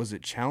was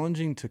it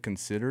challenging to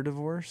consider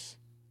divorce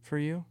for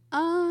you?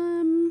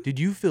 Did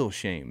you feel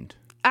shamed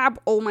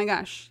Oh my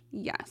gosh,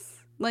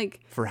 yes. Like,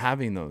 for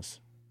having those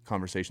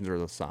conversations or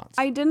those thoughts?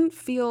 I didn't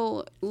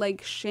feel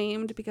like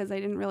shamed because I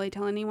didn't really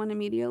tell anyone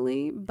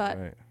immediately, but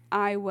Right.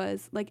 I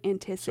was like So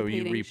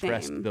anticipating you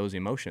repressed shame. those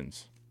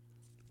emotions,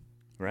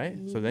 right?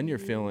 So then you're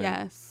feeling,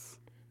 Yes.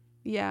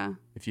 Yeah.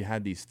 if you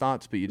had these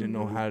thoughts, but you didn't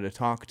know how to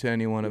talk to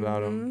anyone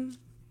about them.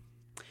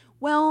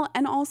 Well,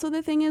 and also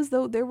the thing is,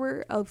 though, there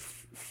were a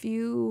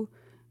few,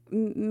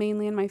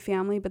 mainly in my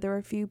family, but there were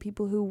a few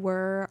people who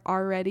were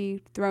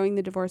already throwing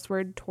the divorce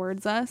word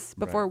towards us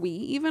before we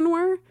even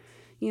were,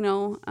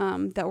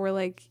 that were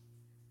like,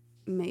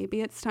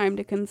 maybe it's time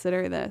to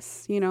consider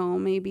this,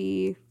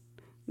 maybe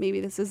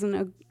this isn't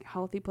a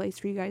healthy place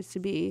for you guys to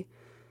be.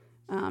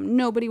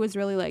 Nobody was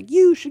really like,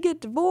 you should get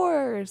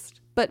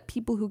divorced. But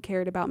people who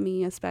cared about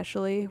me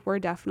especially were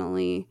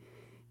definitely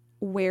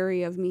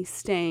wary of me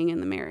staying in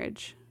the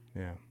marriage.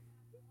 Yeah.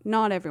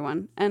 Not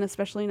everyone, and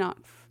especially not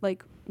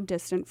like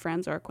distant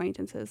friends or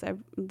acquaintances.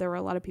 There were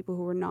a lot of people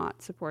who were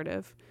not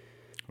supportive.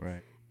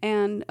 Right.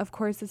 And of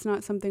course, it's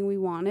not something we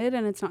wanted,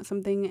 and it's not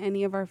something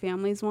any of our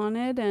families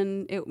wanted,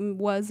 and it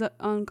was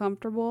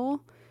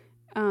uncomfortable.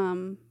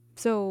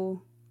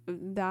 So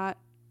that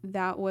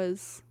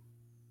was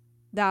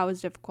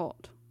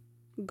difficult,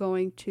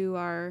 going to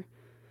our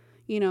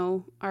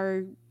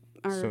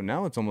So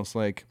now it's almost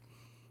like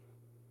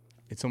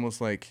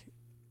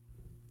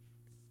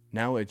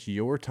now it's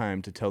your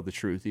time to tell the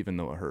truth, even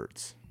though it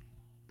hurts.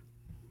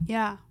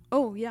 Yeah.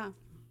 Oh, yeah.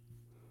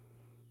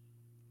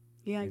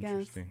 Yeah, I guess.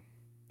 Interesting.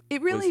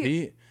 It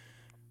really...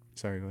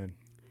 Sorry, go ahead.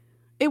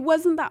 It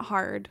wasn't that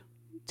hard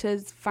to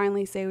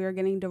finally say we were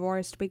getting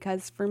divorced,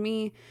 because for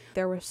me,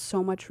 there was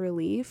so much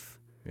relief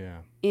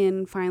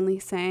in finally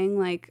saying,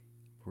 like,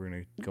 we're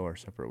going to go our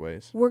separate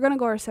ways. We're going to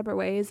go our separate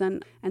ways.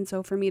 And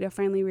so for me to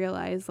finally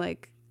realize,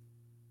 like,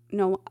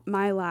 no,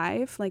 my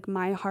life, like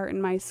my heart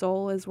and my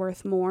soul is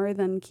worth more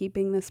than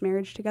keeping this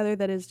marriage together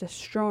that is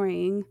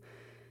destroying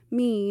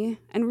me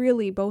and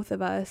really both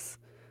of us.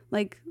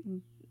 Like,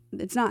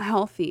 it's not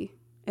healthy.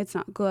 It's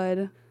not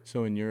good.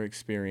 So in your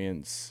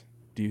experience,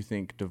 do you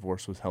think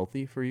divorce was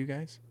healthy for you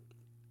guys?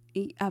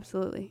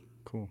 Absolutely.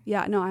 Cool.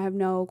 Yeah, no, I have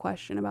no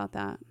question about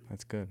that.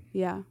 That's good.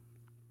 Yeah.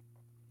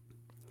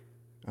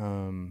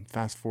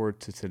 Fast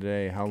forward to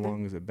today. How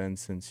long has it been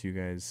since you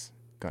guys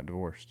got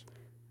divorced?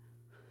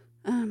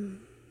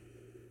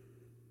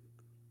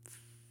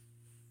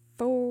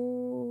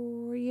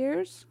 4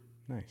 years.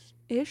 Nice.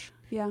 Ish.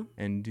 Yeah.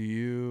 And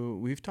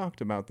we've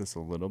talked about this a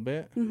little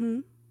bit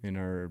in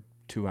our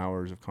 2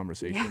 hours of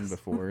conversation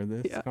before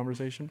this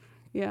conversation.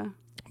 Yeah.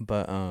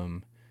 But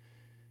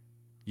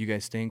you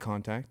guys stay in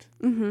contact.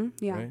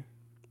 Yeah. Right?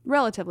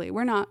 Relatively.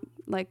 We're not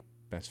like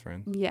best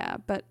friends. Yeah,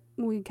 but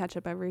we catch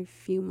up every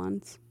few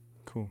months.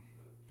 Cool.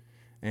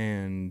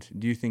 And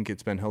do you think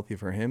it's been healthy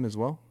for him as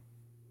well?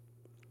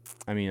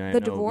 I mean, I know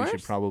divorce? we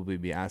should probably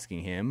be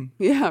asking him.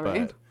 Yeah, but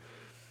right.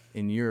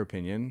 In your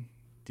opinion,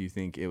 do you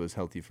think it was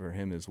healthy for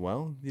him as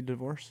well, the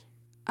divorce?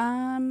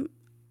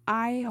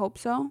 I hope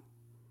so.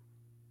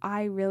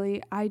 I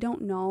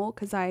don't know,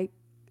 because I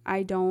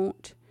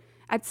don't.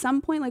 At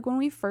some point, like when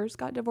we first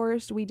got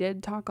divorced, we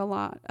did talk a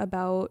lot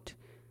about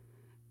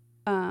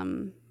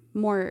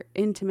more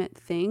intimate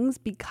things,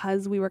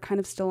 because we were kind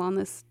of still on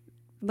this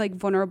like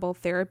vulnerable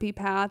therapy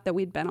path that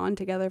we'd been on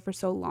together for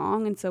so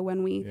long. And so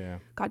when we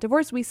got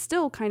divorced, we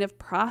still kind of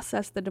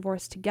processed the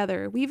divorce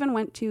together. We even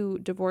went to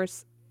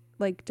divorce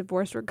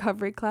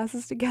recovery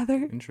classes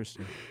together.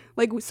 Interesting.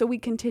 Like, so we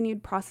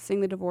continued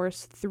processing the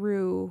divorce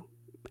through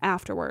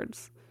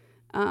afterwards.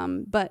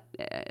 But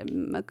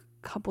a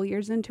couple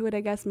years into it,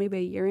 I guess, maybe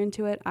a year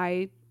into it,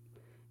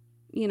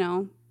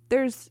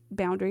 there's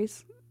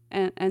boundaries,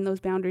 and those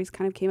boundaries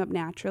kind of came up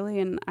naturally,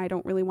 and I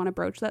don't really want to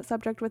broach that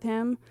subject with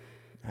him.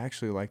 I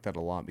actually like that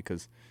a lot,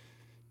 because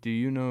do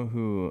you know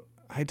who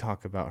I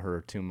talk about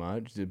her too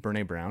much?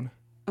 Brene Brown.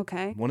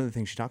 Okay. One of the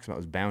things she talks about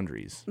is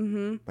boundaries.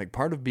 Mm-hmm. Like,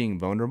 part of being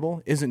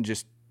vulnerable isn't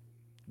just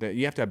That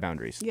you have to have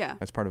boundaries. Yeah.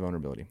 That's part of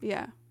vulnerability.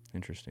 Yeah.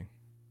 Interesting.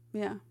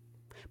 Yeah.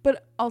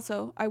 But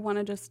also, I want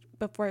to just,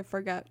 before I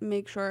forget,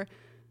 make sure,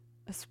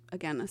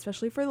 again,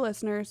 especially for the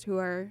listeners who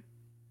are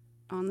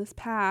on this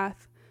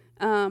path,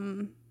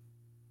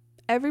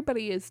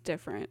 everybody is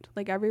different.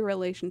 Like, every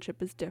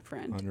relationship is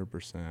different.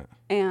 100%.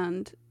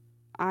 And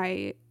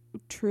I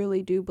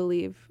truly do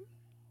believe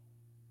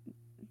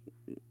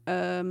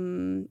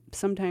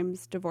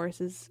sometimes divorce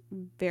is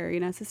very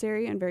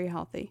necessary and very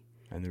healthy.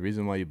 And the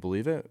reason why you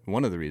believe it,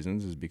 one of the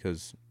reasons, is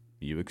because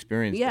you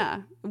experienced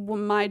it. Well,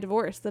 my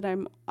divorce that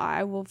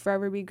I will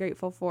forever be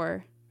grateful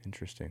for.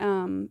 Interesting.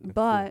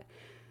 But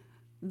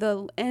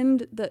cool.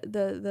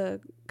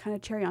 the kind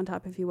of cherry on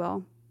top, if you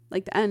will,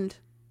 like the end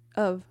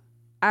of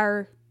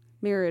our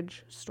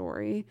marriage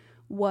story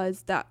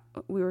was that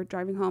we were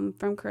driving home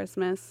from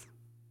Christmas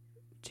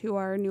to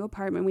our new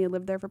apartment. We had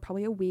lived there for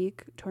probably a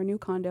week, to our new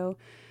condo,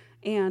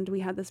 and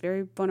we had this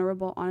very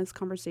vulnerable, honest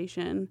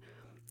conversation.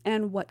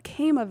 And what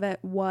came of it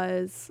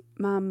was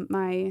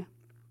my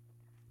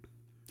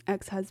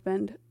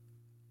ex-husband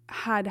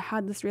had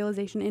this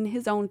realization in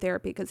his own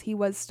therapy, because he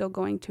was still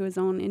going to his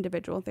own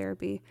individual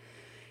therapy.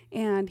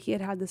 And he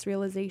had this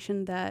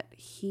realization that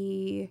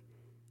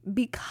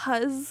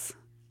because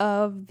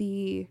of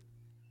the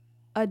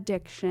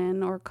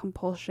addiction or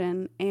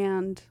compulsion,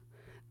 and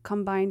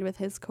combined with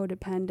his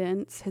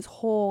codependence his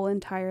whole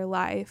entire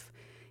life,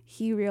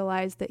 he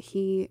realized that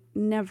he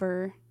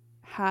never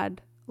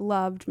had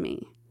loved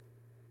me,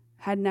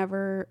 had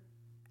never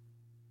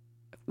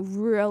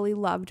really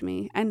loved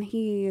me, and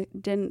he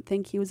didn't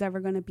think he was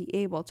ever going to be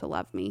able to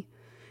love me.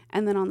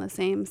 And then on the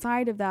same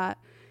side of that,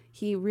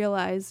 he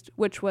realized,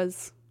 which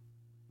was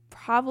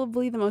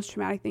probably the most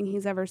traumatic thing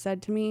he's ever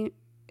said to me,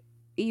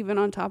 even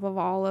on top of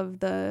all of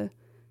the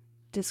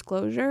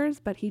disclosures,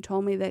 but he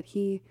told me that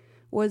he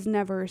was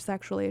never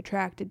sexually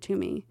attracted to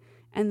me,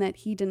 and that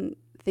he didn't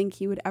think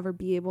he would ever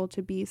be able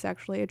to be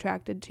sexually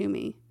attracted to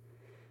me.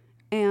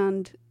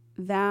 And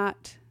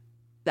that,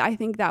 I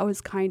think that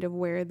was kind of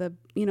where the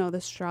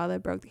straw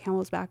that broke the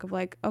camel's back of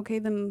like, okay,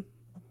 then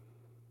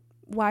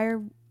why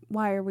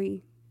are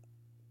we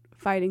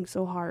fighting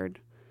so hard?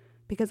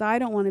 Because I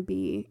don't want to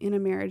be in a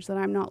marriage that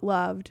I'm not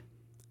loved.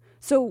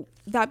 So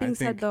that being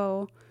said,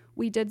 though,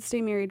 we did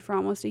stay married for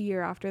almost a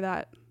year after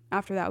that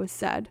was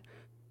said.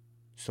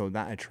 So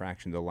that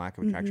attraction, the lack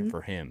of attraction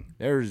for him,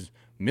 there's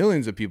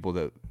millions of people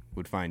that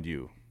would find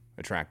you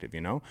attractive,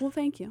 you know? Well,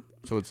 thank you.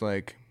 So it's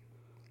like,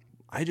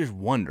 I just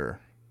wonder,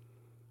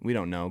 we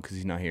don't know because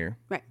he's not here,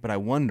 right? But I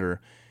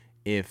wonder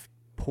if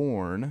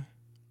porn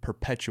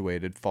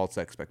perpetuated false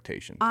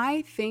expectations.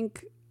 I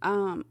think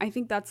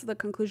that's the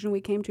conclusion we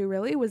came to,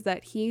 really, was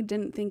that he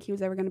didn't think he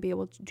was ever going to be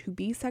able to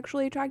be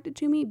sexually attracted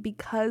to me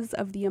because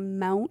of the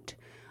amount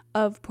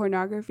of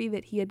pornography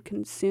that he had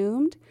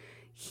consumed.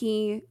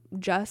 He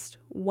just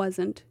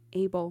wasn't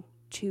able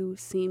to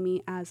see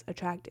me as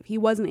attractive. He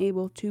wasn't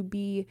able to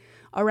be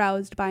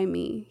aroused by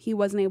me. He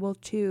just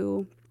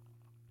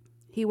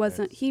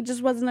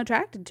wasn't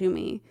attracted to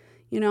me,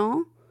 you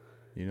know?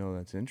 You know,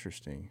 that's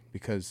interesting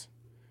because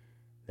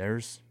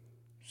there's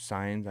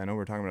science. I know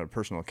we're talking about a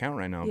personal account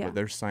right now, but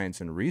there's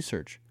science and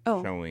research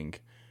showing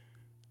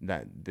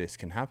that this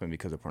can happen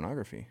because of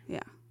pornography. Yeah.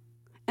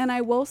 And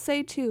I will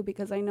say too,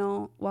 because I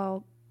know,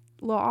 well,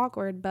 a little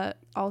awkward, but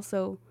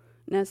also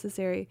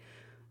necessary,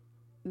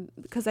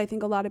 because I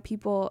think a lot of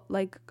people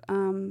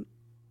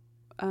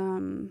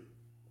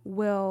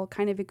will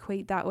kind of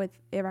equate that with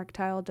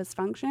erectile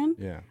dysfunction.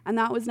 Yeah. And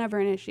that was never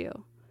an issue.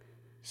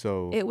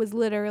 So it was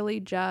literally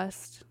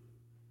just,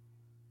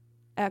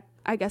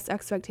 I guess,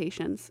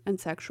 expectations and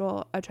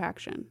sexual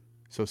attraction.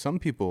 So some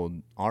people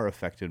are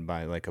affected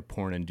by like a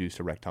porn-induced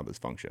erectile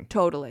dysfunction.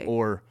 Totally.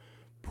 Or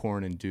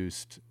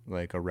porn-induced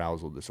like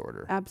arousal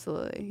disorder.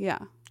 Absolutely, yeah.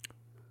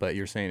 But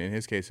you're saying in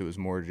his case it was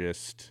more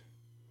just...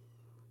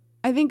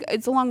 I think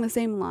it's along the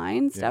same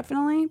lines,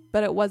 definitely,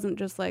 but it wasn't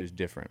just like... It was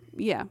different.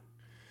 Yeah.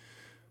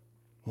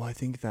 Well, I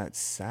think that's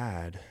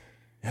sad.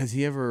 Has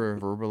he ever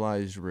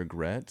verbalized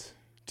regret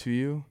to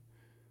you?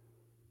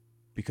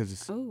 Because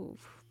it's... Ooh.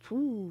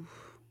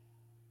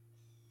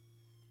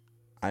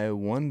 I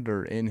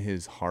wonder in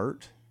his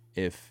heart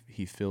if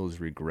he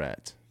feels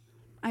regret.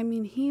 I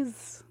mean,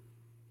 he's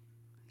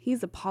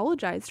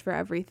apologized for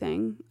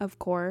everything, of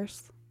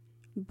course,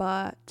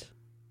 but...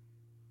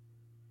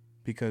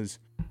 Because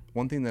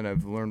one thing that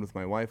I've learned with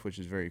my wife, which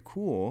is very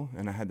cool,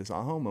 and I had this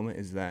aha moment,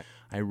 is that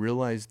I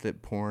realized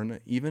that porn,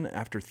 even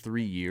after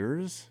 3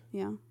 years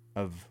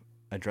of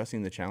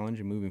addressing the challenge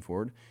and moving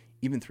forward,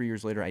 even 3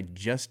 years later, I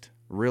just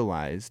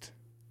realized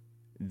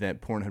that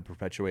porn had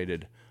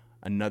perpetuated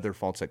another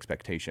false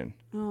expectation.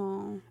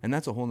 Oh. And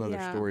that's a whole nother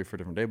story for a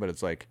different day, but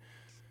it's like,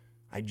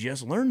 I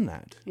just learned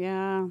that.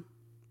 Yeah.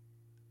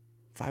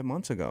 5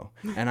 months ago.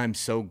 And I'm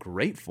so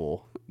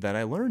grateful that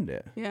I learned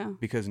it. Yeah.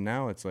 Because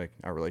now it's like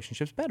our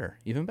relationship's better,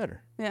 even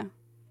better. Yeah.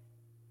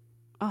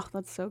 Oh,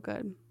 that's so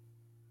good.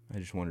 I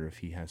just wonder if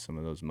he has some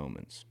of those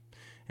moments.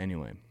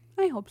 Anyway.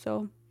 I hope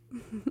so.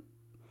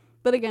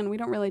 But again, we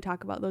don't really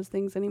talk about those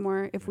things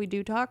anymore. If we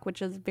do talk,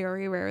 which is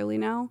very rarely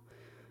now,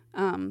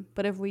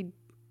 But if we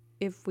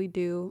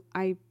do,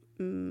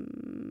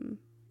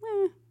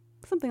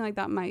 something like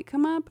that might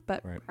come up,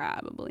 but Right.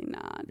 probably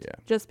not. Yeah.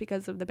 Just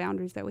because of the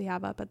boundaries that we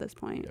have up at this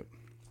point. Yep.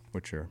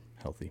 Which are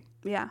healthy.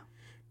 Yeah.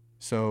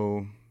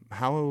 So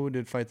how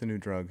did Fight the New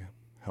Drug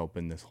help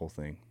in this whole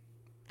thing?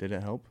 Did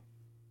it help?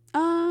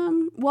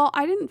 Well,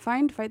 I didn't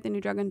find Fight the New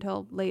Drug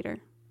until later,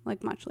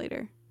 like much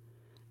later.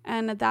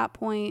 And at that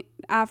point,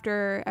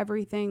 after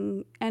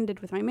everything ended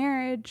with my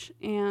marriage,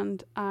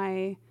 and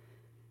I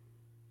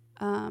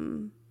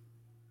don't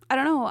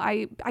know,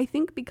 I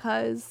think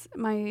because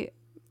my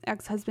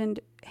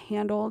ex-husband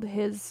handled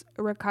his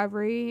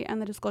recovery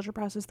and the disclosure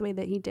process the way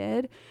that he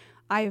did,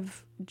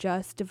 I've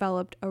just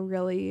developed a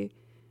really,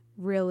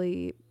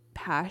 really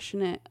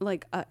passionate,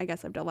 like, I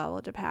guess I've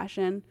developed a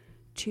passion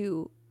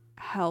to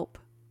help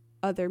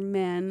other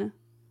men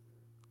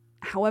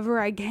however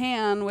I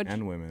can, which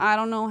And women. I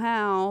don't know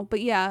how,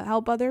 but yeah,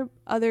 help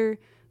other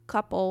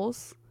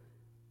couples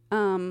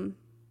do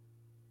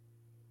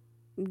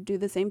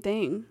the same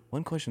thing.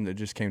 One question that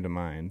just came to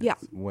mind. Yeah.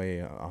 It's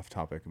way off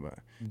topic, but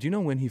do you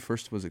know when he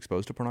first was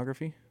exposed to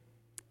pornography?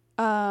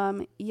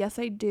 Yes,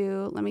 I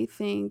do. Let me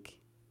think.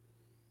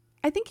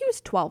 I think he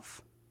was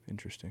 12.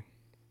 Interesting.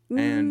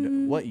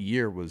 And what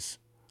year was...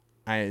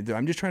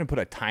 I'm just trying to put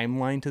a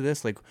timeline to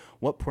this. Like,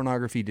 what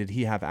pornography did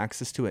he have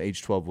access to at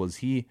age 12? Was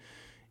he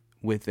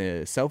with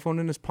a cell phone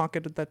in his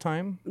pocket at that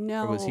time?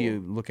 No. Or was he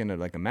looking at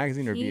like a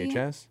magazine or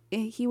VHS?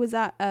 He was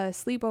at a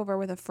sleepover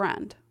with a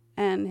friend,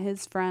 and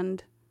his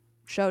friend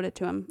showed it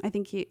to him. I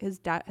think his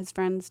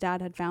friend's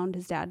dad had found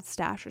his dad's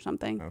stash or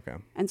something. Okay.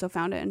 And so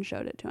found it and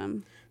showed it to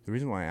him. The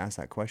reason why I asked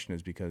that question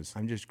is because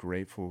I'm just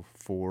grateful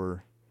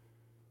for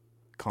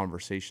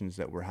conversations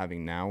that we're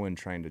having now and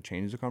trying to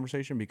change the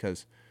conversation,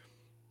 because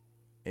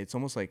it's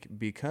almost like,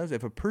 because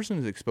if a person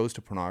is exposed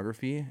to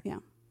pornography Yeah.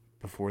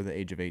 before the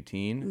age of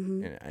 18,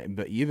 Mm-hmm.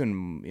 but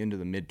even into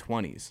the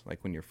mid-20s,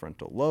 like when your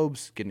frontal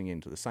lobes, getting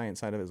into the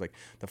science side of it, is like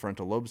the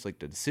frontal lobes, like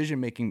the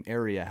decision-making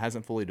area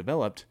hasn't fully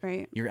developed,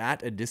 Right. you're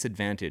at a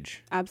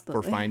disadvantage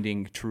Absolutely. for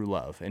finding true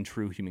love and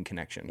true human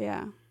connection,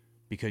 Yeah.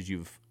 because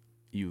you've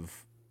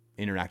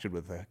interacted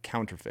with a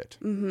counterfeit.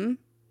 Mm-hmm.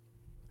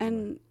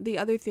 And the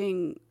other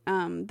thing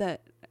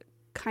that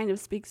kind of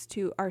speaks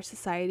to our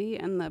society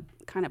and the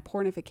kind of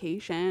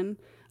pornification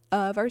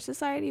of our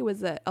society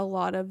was that a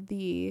lot of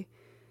the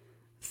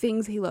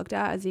things he looked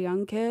at as a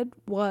young kid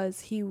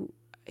was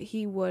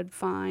he would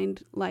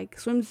find like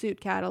swimsuit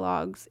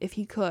catalogs, if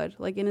he could,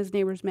 like in his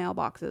neighbor's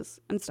mailboxes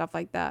and stuff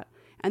like that.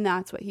 And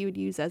that's what he would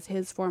use as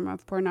his form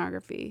of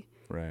pornography,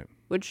 Right.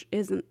 which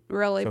isn't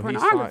really So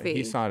pornography.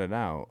 he sought it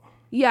out.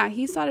 Yeah,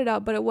 he sought it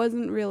out, but it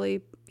wasn't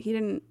really, he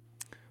didn't.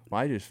 Well,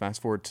 I just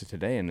fast forward to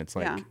today, and it's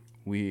like, Yeah.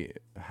 we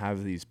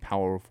have these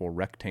powerful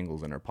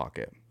rectangles in our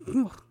pocket,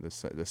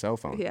 the cell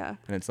phone. Yeah.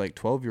 And it's like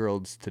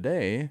 12-year-olds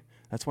today.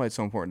 That's why it's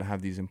so important to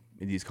have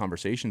these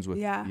conversations with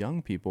Yeah.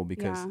 young people,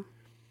 because Yeah.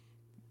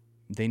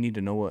 they need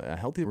to know what a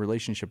healthy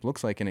relationship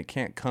looks like, and it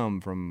can't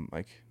come from,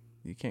 like,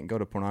 you can't go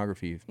to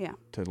pornography Yeah.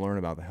 to learn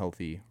about the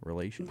healthy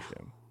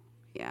relationship.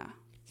 Yeah.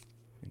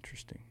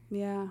 Interesting.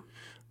 Yeah.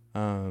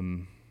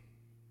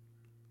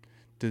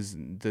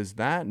 Does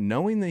that,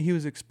 knowing that he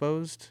was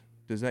exposed,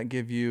 does that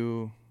give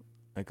you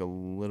like a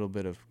little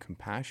bit of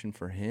compassion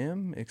for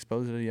him,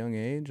 exposed at a young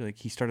age? Like,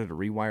 he started to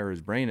rewire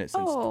his brain since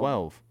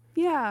 12.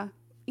 Yeah.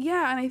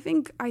 Yeah. And I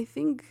think,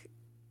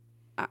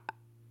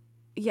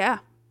 yeah.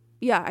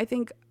 I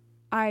think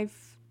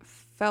I've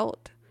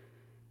felt,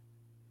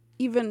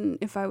 even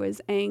if I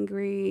was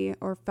angry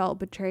or felt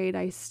betrayed,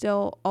 I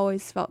still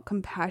always felt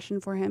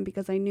compassion for him,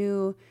 because I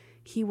knew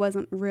he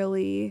wasn't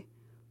really,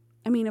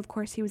 I mean, of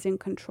course he was in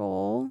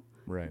control,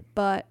 Right.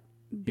 but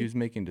He was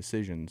making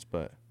decisions,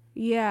 but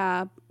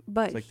yeah,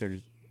 but it's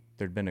like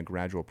there'd been a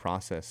gradual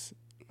process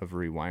of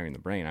rewiring the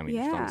brain. I mean,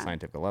 just on a Yeah.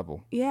 scientific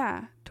level.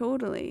 yeah,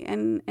 totally.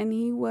 And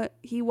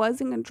he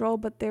was in control,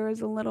 but there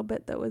was a little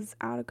bit that was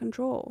out of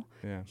control.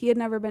 Yeah. He had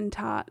never been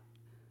taught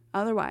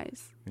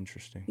otherwise,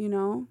 Interesting. you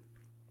know?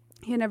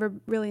 He had never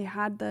really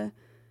had the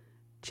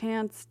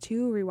chance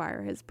to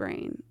rewire his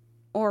brain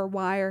or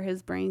wire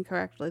his brain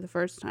correctly the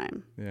first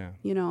time, Yeah.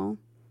 you know?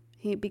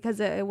 Because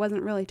it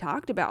wasn't really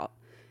talked about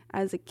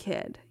as a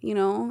kid, you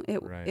know?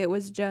 Right. It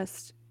was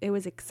just, it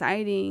was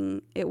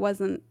exciting. It was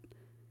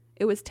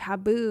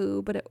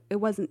taboo, but it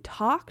wasn't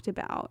talked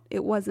about.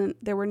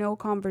 There were no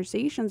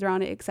conversations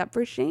around it except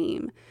for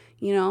shame.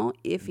 You know,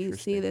 if you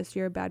see Interesting. this,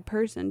 you're a bad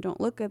person. Don't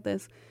look at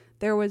this.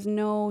 There was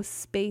no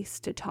space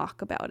to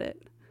talk about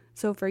it.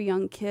 So for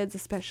young kids,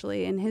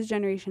 especially in his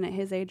generation, at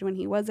his age, when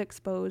he was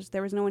exposed,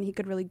 there was no one he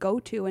could really go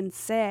to and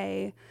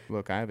say,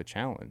 Look, I have a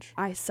challenge.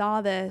 I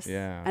saw this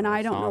Yeah. and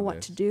I don't saw know what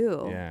this. to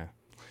do. Yeah.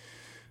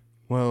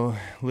 Well,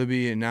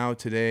 Libby, now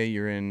today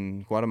you're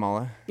in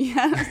Guatemala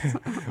Yes.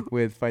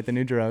 with Fight the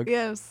New Drug.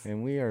 Yes.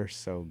 And we are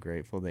so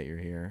grateful that you're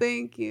here.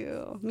 Thank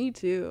you. Me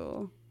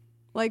too.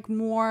 Like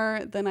more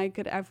than I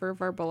could ever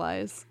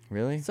verbalize.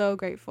 Really? So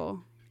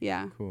grateful.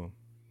 Yeah. Cool.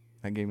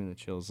 That gave me the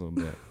chills a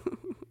little bit.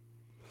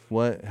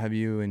 What have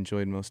you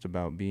enjoyed most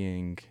about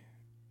being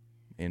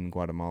in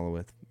Guatemala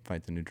with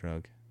Fight the New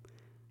Drug?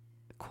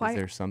 quite. Is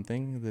there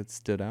something that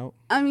stood out?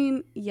 I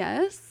mean,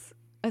 yes.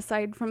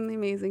 Aside from the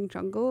amazing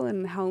jungle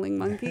and howling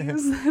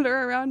monkeys that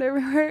are around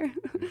everywhere,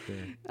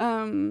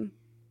 Okay.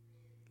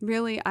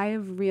 really, I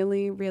have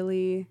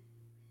really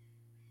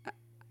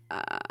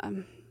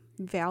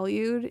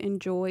valued,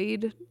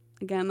 enjoyed.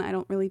 Again, I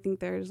don't really think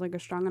there's like a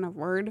strong enough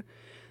word,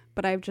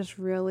 but I've just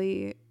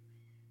really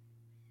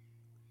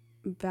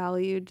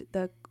valued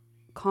the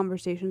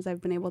conversations I've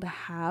been able to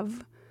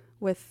have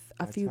with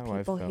a That's few how I've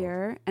people felt.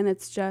 here. And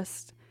it's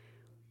just,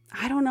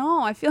 I don't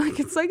know. I feel like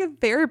it's like a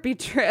therapy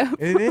trip.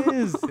 It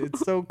is.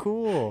 It's so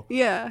cool.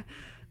 Yeah.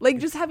 Like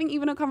just having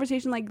even a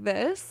conversation like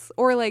this,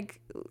 or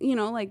like, you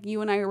know, like you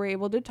and I were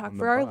able to talk On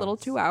for the our bus. little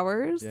 2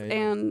 hours. Yeah, yeah.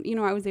 And, you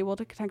know, I was able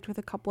to connect with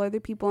a couple other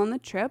people on the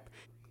trip.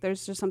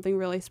 There's just something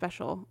really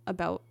special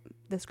about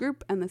this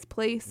group and this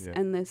place Yeah.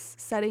 and this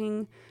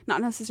setting,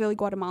 not necessarily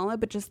Guatemala,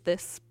 but just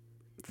this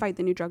Fight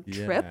the New Drug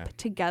Yeah. trip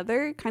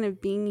together, kind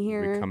of being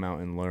here. We come out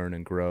and learn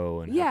and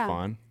grow and Yeah. have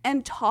fun.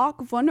 And talk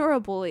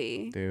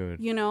vulnerably. Dude.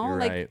 You know, you're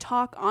like right.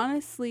 talk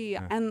honestly.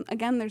 Yeah. And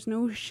again, there's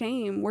no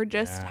shame. We're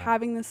just Yeah.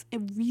 having this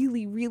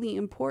really, really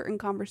important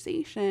Oh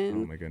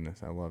conversation. my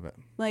goodness. I love it.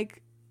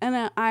 Like,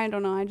 and I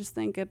don't know. I just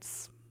think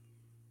it's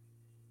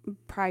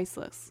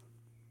priceless.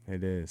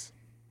 It is.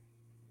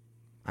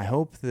 I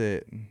hope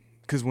that,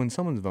 because when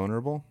someone's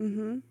vulnerable,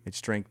 Mm-hmm. it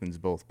strengthens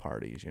both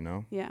parties, you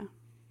know? Yeah.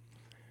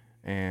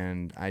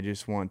 And I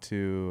just want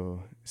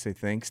to say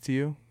thanks to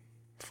you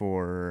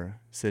for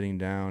sitting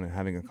down and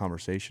having a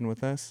conversation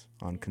with us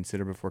on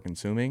Consider Before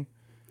Consuming.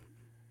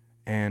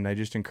 And I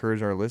just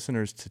encourage our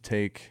listeners to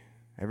take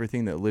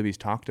everything that Libby's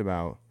talked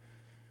about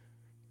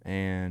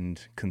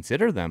and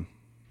consider them.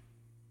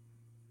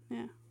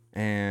 Yeah.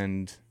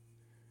 And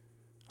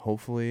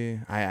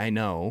hopefully, I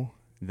know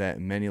that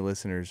many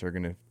listeners are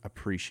going to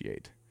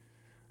appreciate.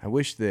 I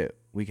wish that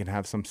we could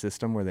have some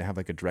system where they have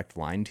like a direct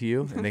line to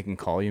you and they can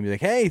call you and be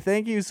like, hey,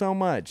 thank you so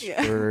much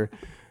Yeah. for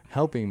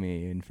helping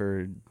me and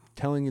for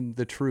telling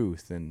the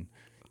truth. And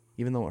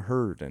even though it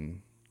hurt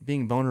and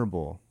being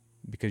vulnerable,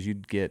 because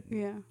you'd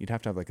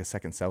have to have like a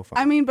second cell phone.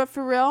 I mean, but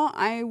for real,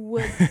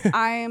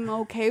 I'm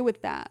okay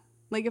with that.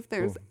 Like if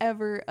there's Cool.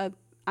 ever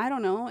I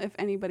don't know if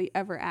anybody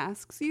ever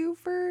asks you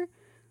for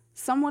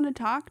someone to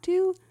talk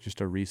to,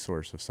 Just a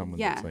resource of someone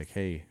Yes. that's like,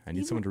 hey, I need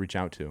Even- someone to reach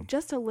out to.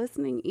 just a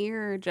listening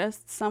ear,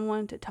 just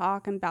someone to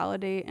talk and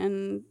validate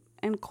and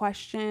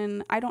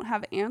question. I don't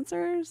have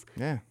answers,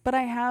 Yeah. but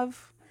I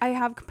have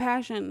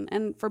compassion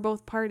and for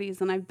both parties,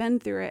 and I've been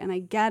through it and I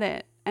get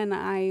it. And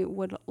I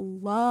would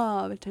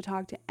love to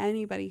talk to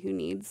anybody who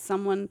needs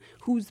someone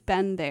who's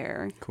been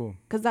there, Cool.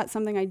 because that's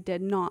something I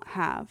did not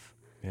have.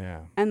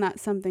 Yeah. And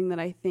that's something that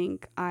I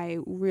think I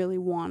really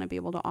want to be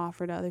able to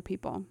offer to other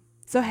people.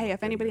 So, hey,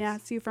 if anybody goodness.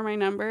 asks you for my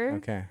number,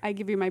 Okay. I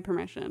give you my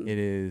permission. It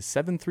is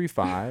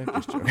 735.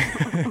 Just joking.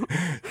 I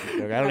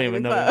don't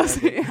even know. Close.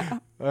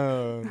 that.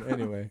 Yeah.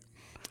 Anyway.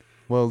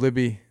 Well,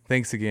 Libby,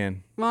 thanks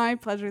again. My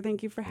pleasure.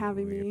 Thank you for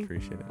having We me.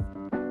 appreciate it.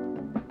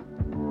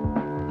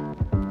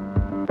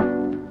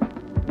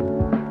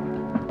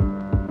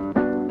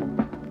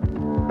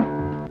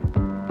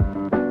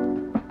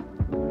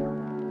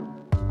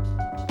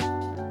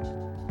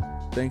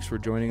 Thanks for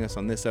joining us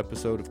on this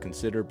episode of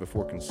Consider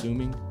Before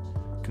Consuming.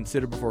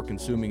 Consider Before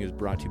Consuming is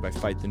brought to you by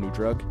Fight the New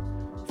Drug.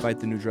 Fight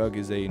the New Drug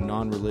is a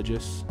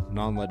non-religious,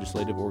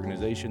 non-legislative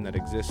organization that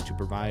exists to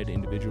provide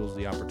individuals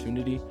the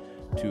opportunity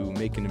to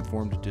make an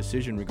informed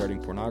decision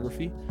regarding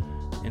pornography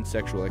and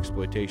sexual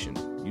exploitation,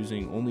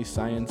 using only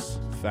science,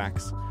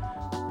 facts,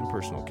 and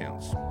personal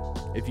accounts.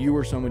 If you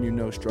or someone you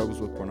know struggles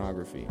with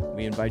pornography,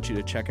 we invite you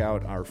to check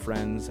out our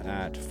friends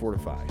at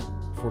Fortify.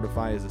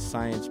 Fortify is a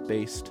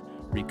science-based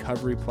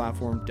recovery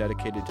platform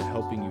dedicated to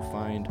helping you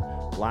find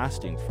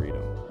lasting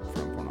freedom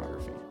from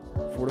pornography.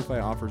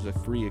 Fortify offers a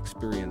free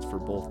experience for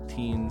both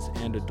teens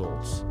and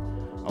adults,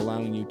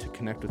 allowing you to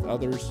connect with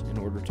others in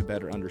order to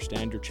better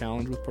understand your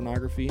challenge with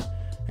pornography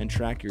and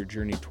track your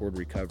journey toward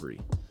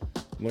recovery.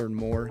 Learn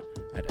more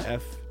at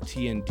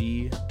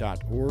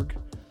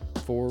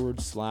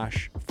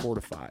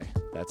ftnd.org/fortify.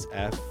 That's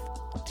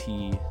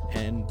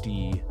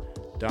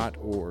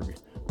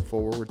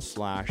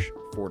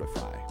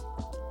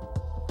ftnd.org/fortify.